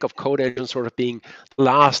can think of code engine sort of being the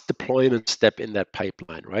last deployment step in that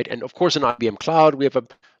pipeline, right? And of course, in IBM Cloud, we have a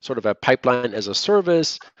sort of a pipeline as a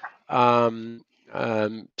service.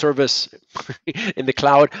 Service in the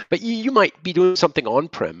cloud, but you might be doing something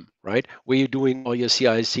on-prem, right? Where you're doing all your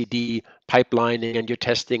CI/CD pipelining and your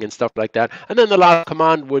testing and stuff like that. And then the last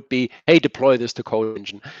command would be, hey, deploy this to code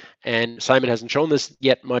engine. And Simon hasn't shown this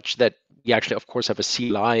yet much, that you actually, of course, have a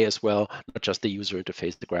CLI as well, not just the user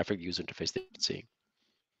interface, the graphic user interface that you're seeing.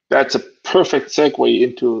 That's a perfect segue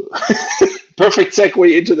into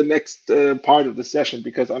the next part of the session,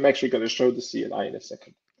 because I'm actually going to show the CLI in a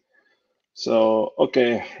second. So,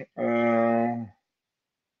 okay.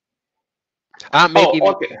 Maybe.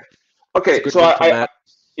 Okay. So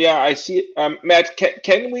I see. Matt,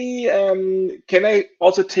 can I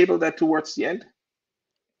also table that towards the end?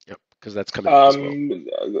 Yep, because that's coming as well.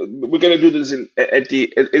 We're going to do this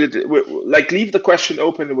leave the question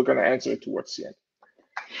open and we're going to answer it towards the end.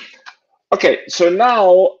 Okay, so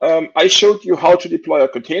now I showed you how to deploy a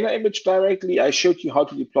container image directly. I showed you how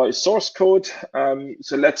to deploy source code.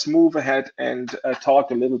 So let's move ahead and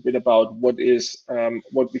talk a little bit about what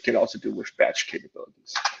we can also do with batch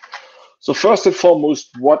capabilities. So first and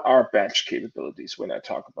foremost, what are batch capabilities when I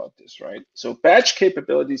talk about this, right? So batch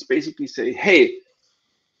capabilities basically say, hey,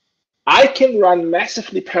 I can run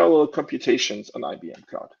massively parallel computations on IBM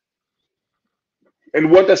Cloud. And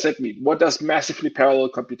what does that mean? What does massively parallel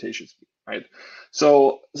computations mean, right?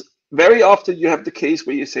 So very often you have the case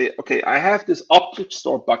where you say, okay, I have this object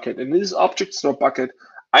store bucket, and in this object store bucket,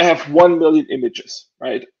 I have 1 million images,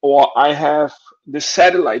 right? Or I have the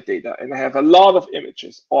satellite data and I have a lot of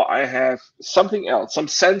images, or I have something else, some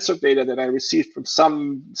sensor data that I received from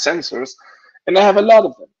some sensors, and I have a lot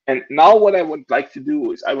of them. And now what I would like to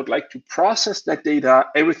do is I would like to process that data,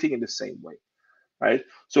 everything in the same way. Right.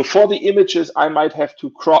 So for the images, I might want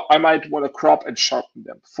to crop and sharpen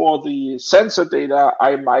them. For the sensor data,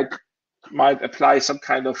 I might apply some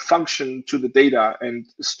kind of function to the data and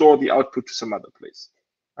store the output to some other place.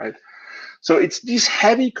 Right. So it's these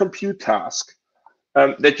heavy compute tasks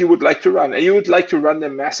that you would like to run, and you would like to run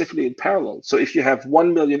them massively in parallel. So if you have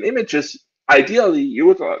 1 million images, ideally you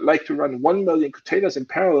would like to run 1 million containers in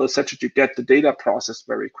parallel, such that you get the data processed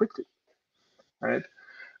very quickly. Right.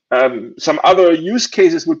 Some other use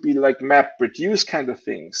cases would be like map reduce kind of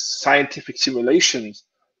things, scientific simulations,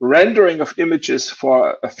 rendering of images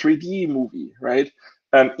for a 3D movie, right?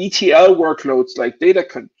 ETL workloads like data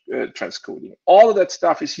transcoding. All of that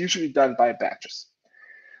stuff is usually done by batches.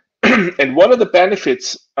 And one of the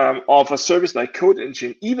benefits of a service like Code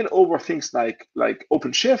Engine, even over things like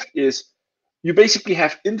OpenShift, is you basically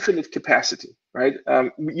have infinite capacity, right?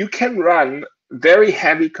 You can run very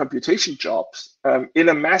heavy computation jobs in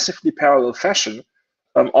a massively parallel fashion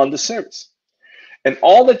on the service. And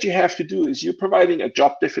all that you have to do is you're providing a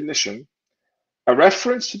job definition, a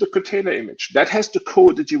reference to the container image that has the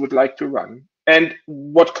code that you would like to run and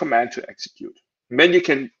what command to execute. And then you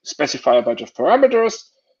can specify a bunch of parameters,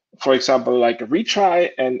 for example, like a retry,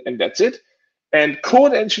 and that's it. And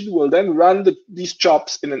Code Engine will then run these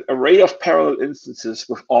jobs in an array of parallel instances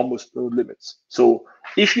with almost no limits. So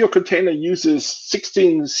if your container uses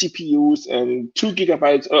 16 CPUs and 2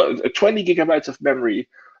 gigabytes, 20 gigabytes of memory,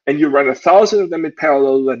 and you run 1,000 of them in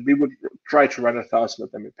parallel, then we would try to run 1,000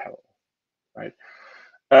 of them in parallel, right?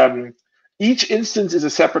 Each instance is a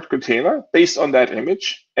separate container based on that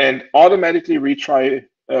image, and automatically retry.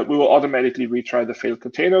 We will automatically retry the failed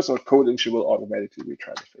containers, or Code Engine will automatically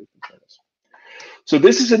retry the failed containers. So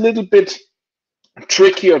this is a little bit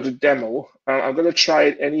trickier to demo. I'm going to try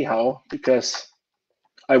it anyhow because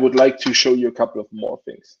I would like to show you a couple of more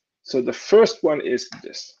things. So the first one is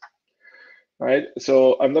this, right?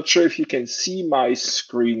 So I'm not sure if you can see my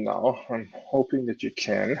screen now. I'm hoping that you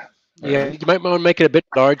can. Yeah, you might want to make it a bit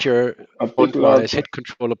larger. A bit larger. Hit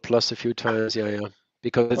Control plus a few times. Yeah,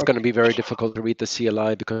 because it's going to be very difficult to read the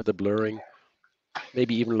CLI because of the blurring.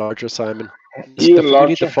 Maybe even larger, Simon. Even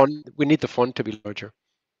larger. We need the font to be larger.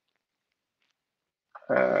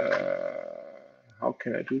 How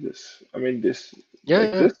can I do this? I mean, this.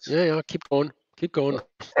 Yeah. Keep going. There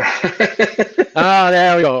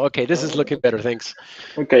we go. Okay, this is looking better. Thanks.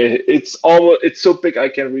 Okay, it's so big I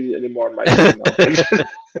can't read it anymore on my screen now.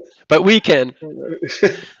 But we can.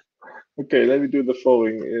 Okay, let me do the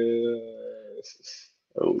following.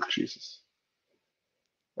 Oh Jesus.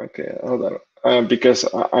 Okay, hold on. Because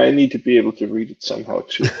I need to be able to read it somehow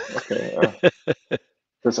too. Okay.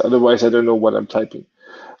 Because otherwise I don't know what I'm typing.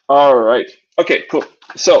 All right. Okay, cool.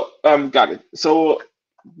 So got it. So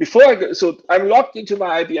before I go, so I'm logged into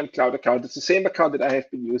my IBM Cloud account. It's the same account that I have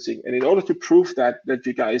been using. And in order to prove that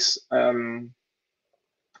you guys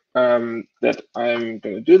that I'm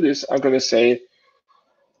going to do this, I'm going to say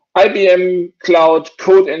IBM Cloud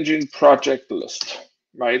Code Engine project list,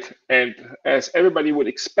 right? And as everybody would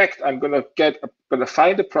expect, I'm going to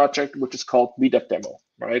find a project which is called Meetup Demo,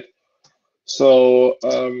 right? So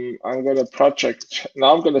I'm going to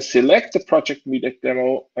select the project Meetup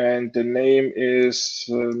Demo, and the name is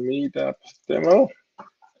Meetup Demo. All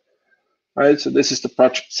right, so this is the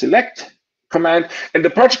project select command, and the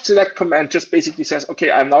project select command just basically says,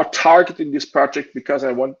 okay, I'm now targeting this project because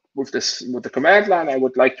I want with the command line, I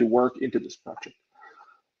would like to work into this project.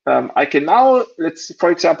 I can now, let's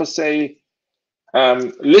for example say,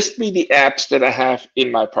 list me the apps that I have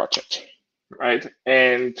in my project, right?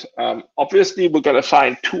 And obviously we're going to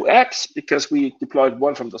find 2 apps because we deployed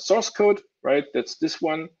one from the source code, right? That's this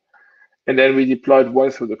one, and then we deployed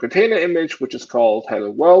one through the container image, which is called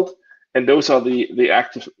Hello World. And those are the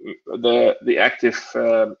active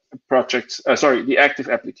projects. The active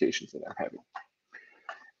applications that I'm having.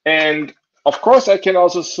 And of course, I can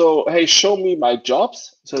also show me my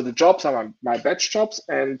jobs. So the jobs are my batch jobs,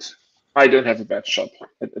 and I don't have a batch job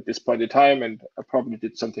at this point in time, and I probably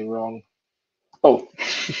did something wrong. Oh,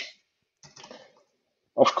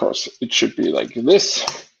 of course, it should be like this.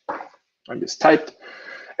 I just typed,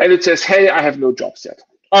 and it says, "Hey, I have no jobs yet."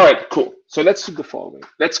 All right, cool. So let's do the following.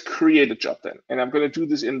 Let's create a job then, and I'm going to do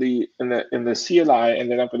this in the CLI, and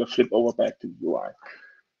then I'm going to flip over back to the UI.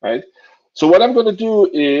 Right. So what I'm going to do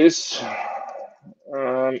is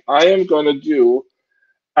I am going to do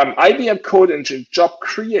IBM Code Engine job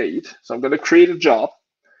create. So I'm going to create a job.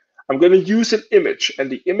 I'm going to use an image, and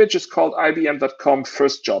the image is called IBM.com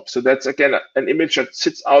first job. So that's again an image that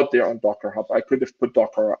sits out there on Docker Hub. I could have put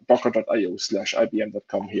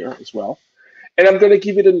docker.io/IBM.com here as well. And I'm going to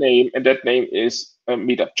give it a name, and that name is a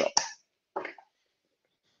meetup job.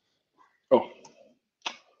 Oh.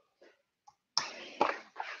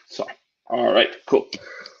 So, all right, cool.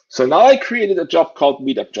 So now I created a job called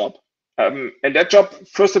meetup job. And that job,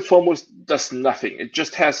 first and foremost, does nothing. It's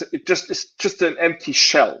just an empty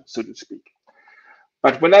shell, so to speak.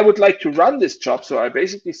 But when I would like to run this job, so I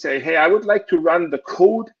basically say, hey, I would like to run the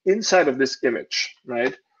code inside of this image,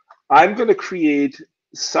 right? I'm going to create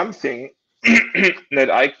something that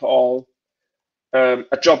I call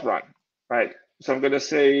a job run, right? So I'm going to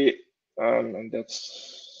say, and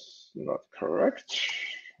that's not correct.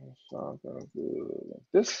 So I'm going to do like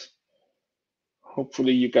this.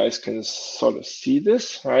 Hopefully you guys can sort of see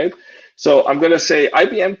this, right? So I'm going to say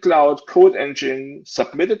IBM Cloud Code Engine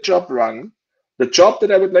submit a job run. The job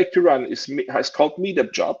that I would like to run is called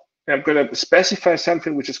meetup job. And I'm going to specify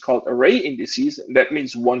something which is called array indices, and that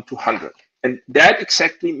means 1 to 100. And that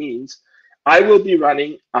exactly means I will be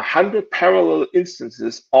running 100 parallel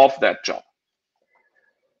instances of that job.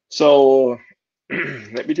 So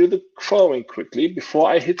let me do the following quickly. Before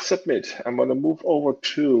I hit submit, I'm going to move over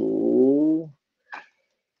to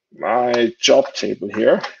my job table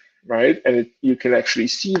here, right? And you can actually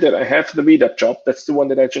see that I have the meetup job. That's the one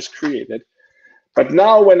that I just created. But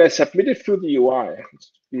now when I submit it through the UI,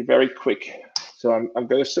 let's be very quick. So I'm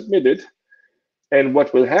going to submit it. And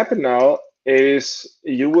what will happen now is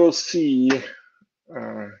you will see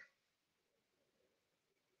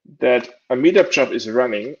that a meetup job is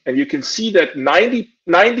running, and you can see that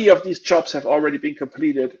 90 of these jobs have already been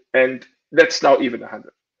completed, and that's now even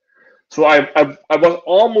 100. So I was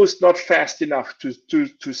almost not fast enough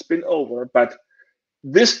to spin over, but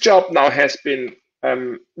this job now has been,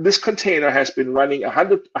 this container has been running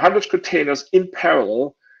 100 containers in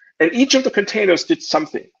parallel, and each of the containers did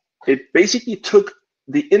something. It basically took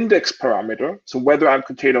the index parameter, so whether I'm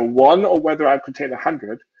container 1 or whether I'm container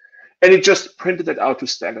 100, and it just printed it out to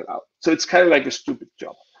standard out. So it's kind of like a stupid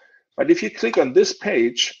job. But if you click on this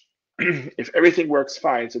page, if everything works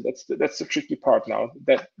fine, so that's the tricky part now.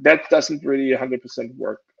 That doesn't really 100%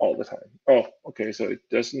 work all the time. Oh, okay, so it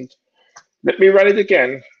doesn't. Let me run it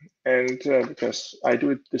again, and because I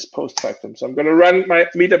do this post-factum, so I'm going to run my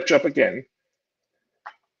meetup job again,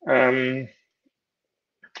 and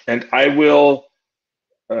I will.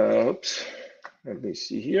 Oops. Let me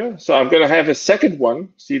see here. So I'm going to have a second one.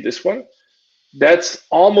 See this one? That's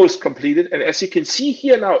almost completed. And as you can see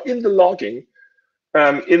here now in the logging,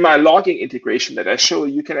 in my logging integration that I show,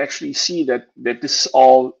 you can actually see that this is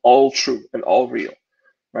all true and all real,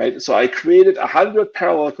 right? So I created 100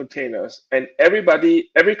 parallel containers, and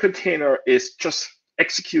every container is just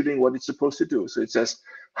executing what it's supposed to do. So it says,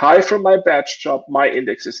 hi from my batch job, my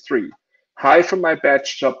index is 3. Hi from my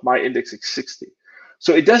batch job, my index is 60.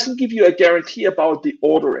 So it doesn't give you a guarantee about the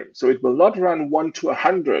ordering. So it will not run 1 to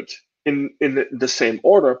 100 in the same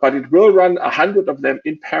order, but it will run 100 of them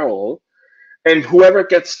in parallel. And whoever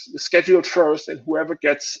gets scheduled first and whoever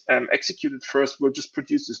gets executed first will just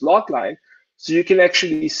produce this log line. So you can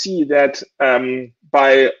actually see that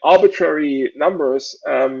by arbitrary numbers,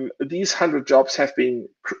 these 100 jobs have been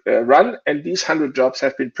run, and these 100 jobs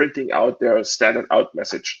have been printing out their standard out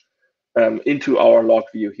message into our log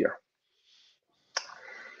view here.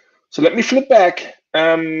 So let me flip back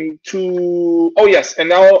to, oh yes, and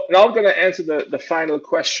now I'm going to answer the final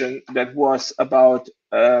question that was about,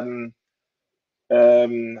 can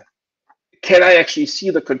I actually see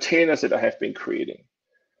the containers that I have been creating?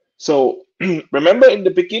 So remember in the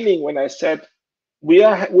beginning when I said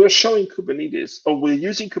we're showing Kubernetes, or we're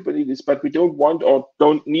using Kubernetes, but we don't want or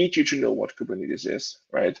don't need you to know what Kubernetes is,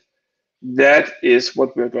 right? That is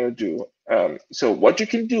what we're going to do. So what you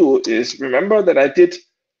can do is, remember that I did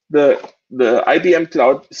the IBM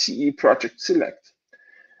Cloud CE project select.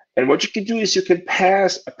 And what you can do is you can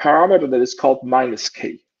pass a parameter that is called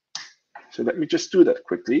 -k. So let me just do that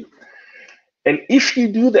quickly. And if you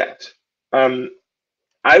do that,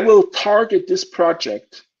 I will target this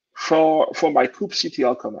project for my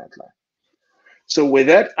kubectl command line. So with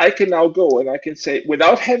that, I can now go and I can say,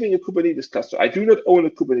 without having a Kubernetes cluster, I do not own a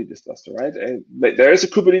Kubernetes cluster, right? And there is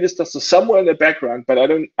a Kubernetes cluster somewhere in the background, but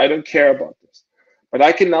I don't care about this. But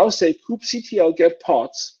I can now say kubectl get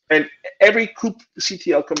pods, and every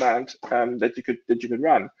kubectl command that you could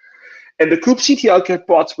run. And the kubectl get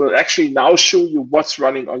pods will actually now show you what's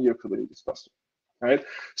running on your Kubernetes cluster, right?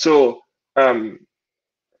 So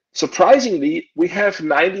surprisingly, we have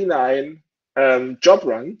 99 job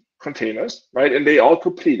run containers, right? And they all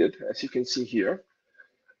completed, as you can see here.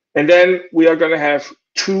 And then we are going to have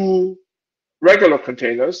 2 regular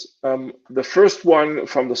containers. The first one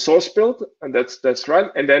from the source build, and that's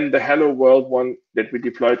run, and then the Hello World one that we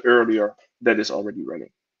deployed earlier that is already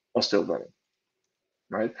running or still running,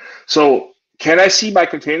 right? So can I see my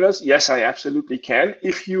containers? Yes, I absolutely can.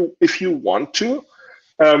 If you want to.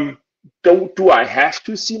 Do I have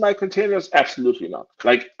to see my containers? Absolutely not.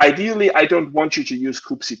 Like ideally, I don't want you to use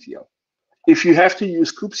kubectl. If you have to use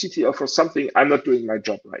kubectl for something, I'm not doing my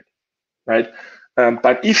job right?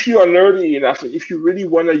 But if you are nerdy enough, and if you really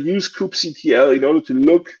want to use kubectl in order to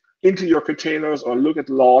look into your containers or look at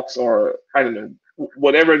logs or I don't know,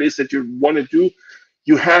 whatever it is that you want to do,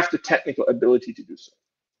 you have the technical ability to do so.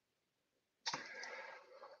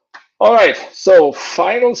 All right, so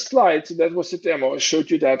final slide. So that was the demo. I showed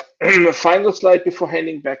you that final slide before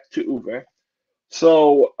handing back to Uwe.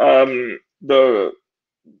 So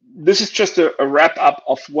this is just a wrap up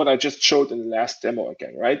of what I just showed in the last demo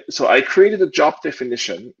again, right? So I created a job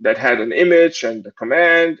definition that had an image and a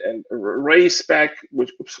command and an array spec,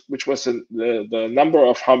 which was the number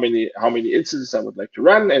of how many instances I would like to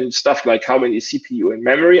run, and stuff like how many CPU and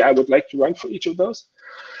memory I would like to run for each of those.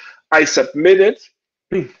 I submitted.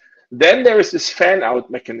 Then there is this fan out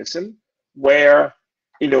mechanism where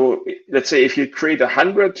let's say if you create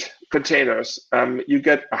 100 containers, you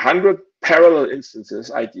get 100 parallel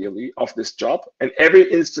instances, ideally, of this job, and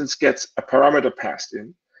every instance gets a parameter passed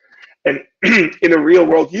in. And in a real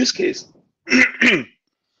world use case,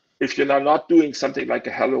 if you're now not doing something like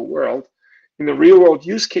a hello world, in a real world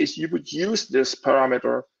use case, you would use this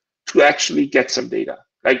parameter to actually get some data.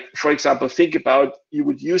 Like, for example, think about, you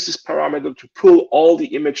would use this parameter to pull all the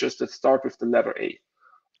images that start with the letter A.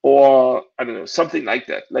 Or, I don't know, something like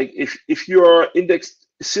that. Like if you're indexed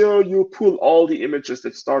 0, you pull all the images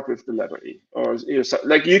that start with the letter A. Or, so,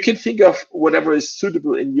 like, you can think of whatever is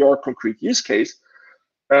suitable in your concrete use case.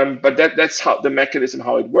 But that's how the mechanism,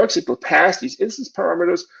 how it works. It will pass these instance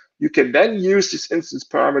parameters. You can then use these instance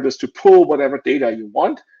parameters to pull whatever data you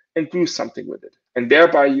want and do something with it. And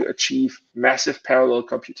thereby you achieve massive parallel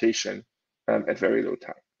computation at very low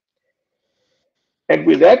time. And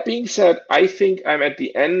with that being said, I think I'm at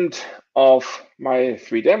the end of my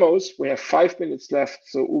 3 demos. We have 5 minutes left.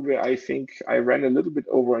 So Uwe, I think I ran a little bit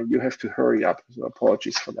over and you have to hurry up. So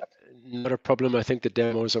apologies for that. Not a problem. I think the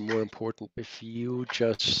demos are more important. If you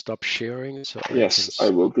just stop sharing. So yes, I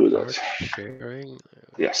will do that. Sharing.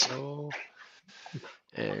 Yes.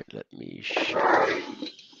 And let me share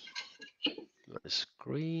my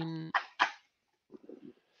screen.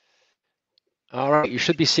 All right. You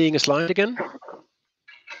should be seeing a slide again.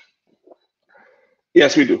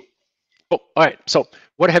 Yes, we do. Oh, all right. So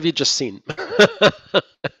what have you just seen?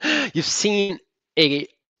 You've seen a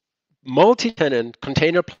multi-tenant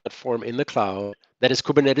container platform in the cloud that is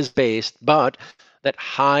Kubernetes based, but that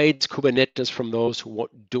hides Kubernetes from those who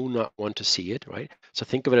do not want to see it, right? So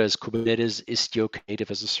think of it as Kubernetes Istio native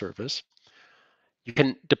as a service. You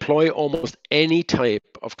can deploy almost any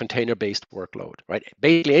type of container-based workload, right?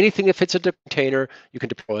 Basically anything that fits into a container, you can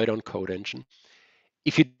deploy it on CodeEngine.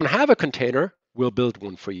 If you don't have a container, we'll build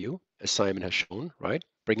one for you, as Simon has shown, right?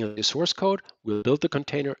 Bring in the source code, we'll build the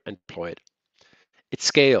container and deploy it. It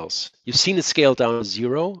scales. You've seen it scale down to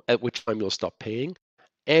 0, at which time you'll stop paying.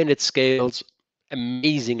 And it scales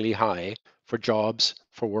amazingly high for jobs,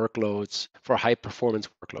 for workloads, for high performance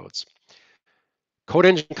workloads.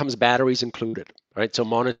 CodeEngine comes batteries included, right? So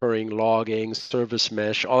monitoring, logging, service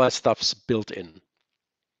mesh, all that stuff's built in.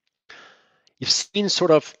 You've seen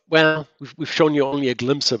sort of, well, we've shown you only a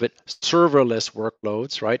glimpse of it, serverless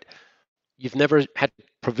workloads, right? You've never had to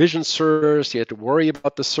provision servers, you had to worry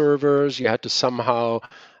about the servers, you had to somehow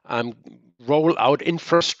roll out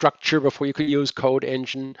infrastructure before you could use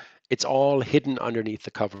CodeEngine. It's all hidden underneath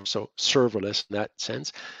the cover, so serverless in that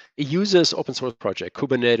sense. It uses open source project,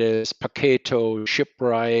 Kubernetes, Paketo,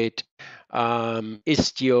 Shipwright,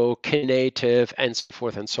 Istio, Knative, and so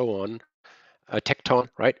forth and so on. Tekton,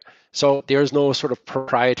 right? So there's no sort of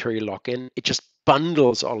proprietary lock-in. It just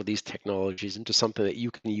bundles all of these technologies into something that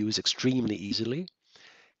you can use extremely easily.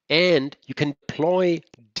 And you can deploy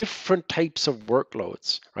different types of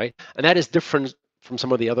workloads, right? And that is different from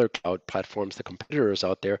some of the other cloud platforms, the competitors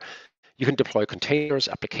out there. You can deploy containers,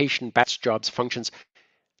 application, batch jobs, functions.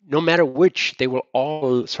 No matter which, they will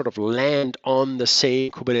all sort of land on the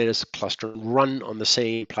same Kubernetes cluster and run on the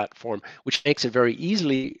same platform, which makes it very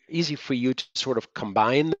easy for you to sort of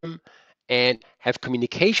combine them and have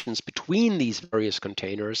communications between these various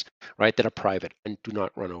containers, right, that are private and do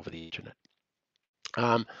not run over the internet.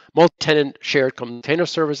 Multi-tenant shared container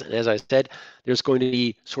service, and as I said, there's going to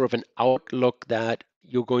be sort of an outlook that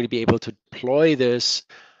you're going to be able to deploy this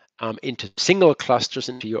into single clusters,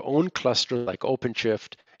 into your own cluster like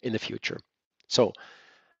OpenShift in the future. So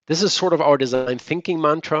this is sort of our design thinking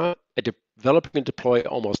mantra. Develop and deploy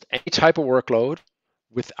almost any type of workload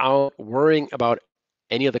without worrying about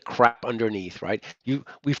any of the crap underneath, right?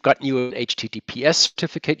 We've gotten you an HTTPS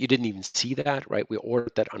certificate. You didn't even see that, right? We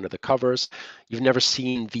ordered that under the covers. You've never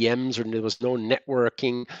seen VMs, or there was no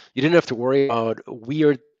networking. You didn't have to worry about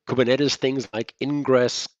weird Kubernetes things like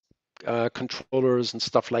ingress controllers and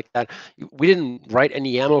stuff like that. We didn't write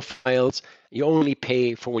any YAML files. You only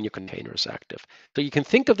pay for when your container is active. So you can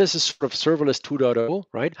think of this as sort of serverless 2.0,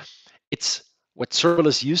 right? It's what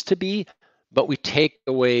serverless used to be, but we take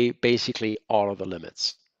away basically all of the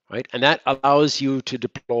limits, right? And that allows you to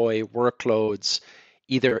deploy workloads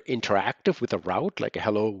either interactive with a route, like a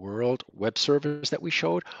hello world web service that we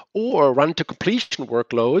showed, or run to completion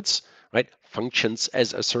workloads, right? Functions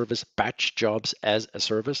as a service, batch jobs as a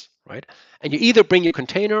service, right? And you either bring your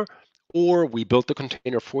container or we built the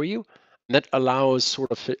container for you. And that allows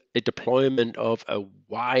sort of a deployment of a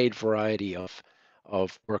wide variety of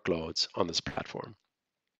workloads on this platform.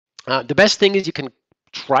 The best thing is you can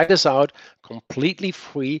try this out completely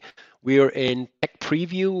free. We are in tech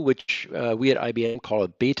preview, which we at IBM call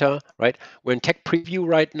it beta, right? We're in tech preview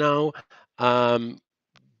right now.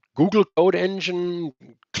 Google Code Engine,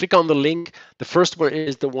 click on the link. The first one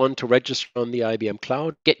is the one to register on the IBM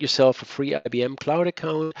Cloud. Get yourself a free IBM Cloud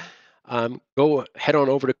account. Go head on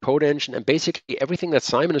over to Code Engine, and basically everything that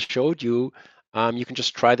Simon has showed you, you can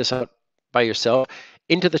just try this out by yourself.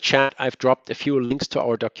 Into the chat, I've dropped a few links to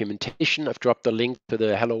our documentation. I've dropped a link to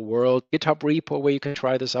the Hello World GitHub repo where you can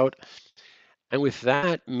try this out. And with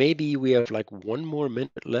that, maybe we have like 1 more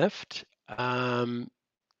minute left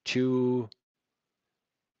to.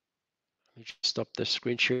 Let me just stop the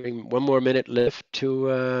screen sharing. 1 more minute left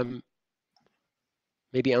to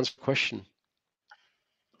maybe answer a question.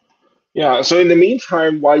 Yeah, so in the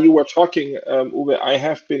meantime, while you were talking, Uwe, I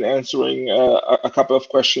have been answering a couple of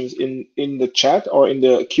questions in the chat or in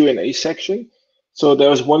the Q&A section. So there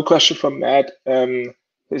was one question from Matt.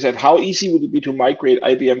 He said, how easy would it be to migrate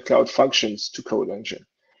IBM Cloud Functions to Code Engine?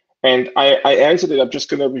 And I answered it. I'm just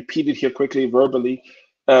going to repeat it here quickly verbally.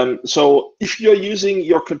 So if you're using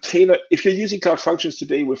your container, if you're using Cloud Functions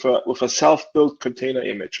today with a self-built container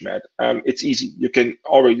image, Matt, it's easy. You can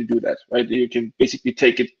already do that, right? You can basically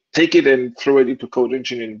take it and throw it into Code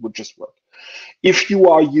Engine and it would just work. If you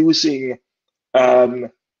are using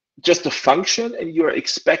just a function and you're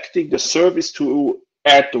expecting the service to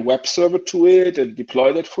add the web server to it and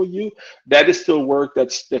deploy that for you, that is still work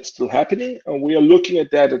that's still happening. And we are looking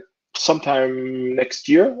at that at sometime next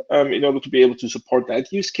year in order to be able to support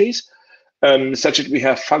that use case, such that we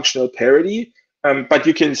have functional parity. But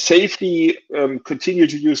you can safely continue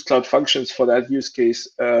to use Cloud Functions for that use case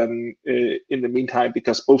in the meantime,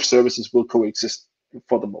 because both services will coexist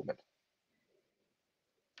for the moment.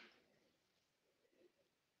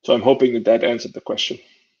 So I'm hoping that that answered the question.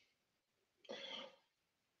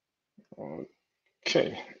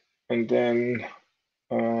 Okay, and then,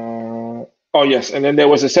 oh yes, and then there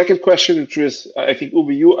was a second question, which was, I think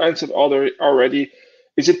Uwe, you answered already.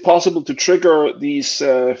 Is it possible to trigger these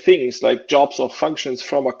things like jobs or functions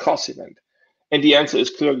from a COS event? And the answer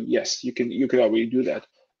is clearly yes. You can already do that.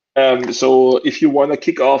 So if you want to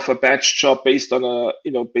kick off a batch job based on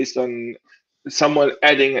based on someone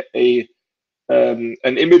adding an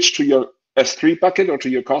image to your S3 bucket or to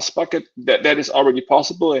your COS bucket, that is already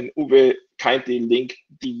possible. And Uwe kindly linked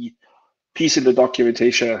the piece in the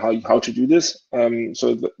documentation on how to do this.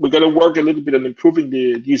 So we're going to work a little bit on improving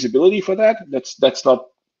the usability for that. That's not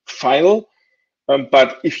final.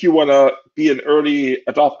 But if you want to be an early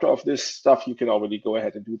adopter of this stuff, you can already go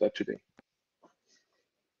ahead and do that today.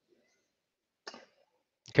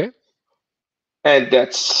 Okay. And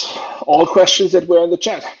that's all questions that were in the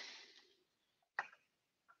chat.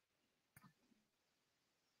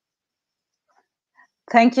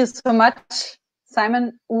 Thank you so much,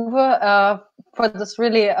 Simon, Uwe, for this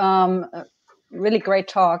really, really great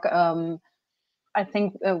talk. I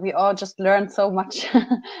think we all just learned so much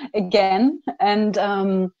again. And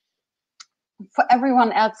for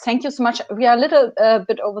everyone else, thank you so much. We are a little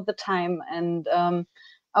bit over the time, and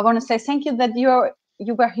I want to say thank you that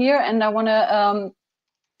you were here. And I want to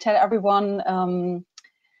tell everyone,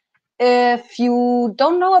 if you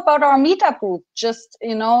don't know about our meetup group, just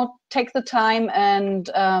take the time and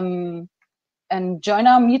join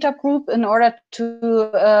our meetup group in order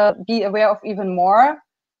to be aware of even more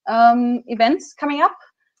events coming up.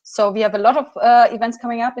 So we have a lot of events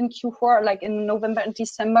coming up in Q4, like in November and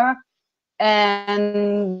December,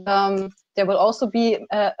 and there will also be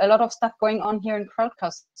a lot of stuff going on here in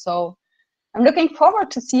Crowdcast. So I'm looking forward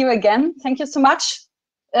to see you again. Thank you so much.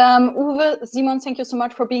 Uwe, Simon, thank you so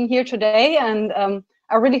much for being here today, and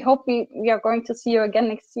I really hope we are going to see you again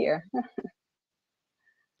next year.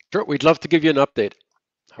 Sure, we'd love to give you an update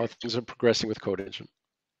how things are progressing with Code Engine.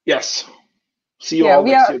 Yes, see you all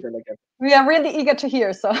next year then again. We are really eager to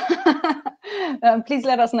hear, so please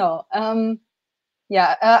let us know.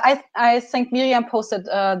 I think Miriam posted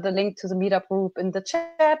the link to the meetup group in the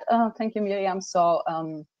chat. Thank you, Miriam. So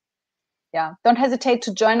don't hesitate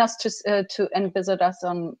to join us and visit us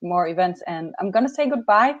on more events. And I'm going to say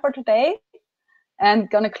goodbye for today and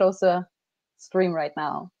going to close the stream right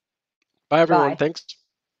now. Bye, everyone. Bye. Thanks.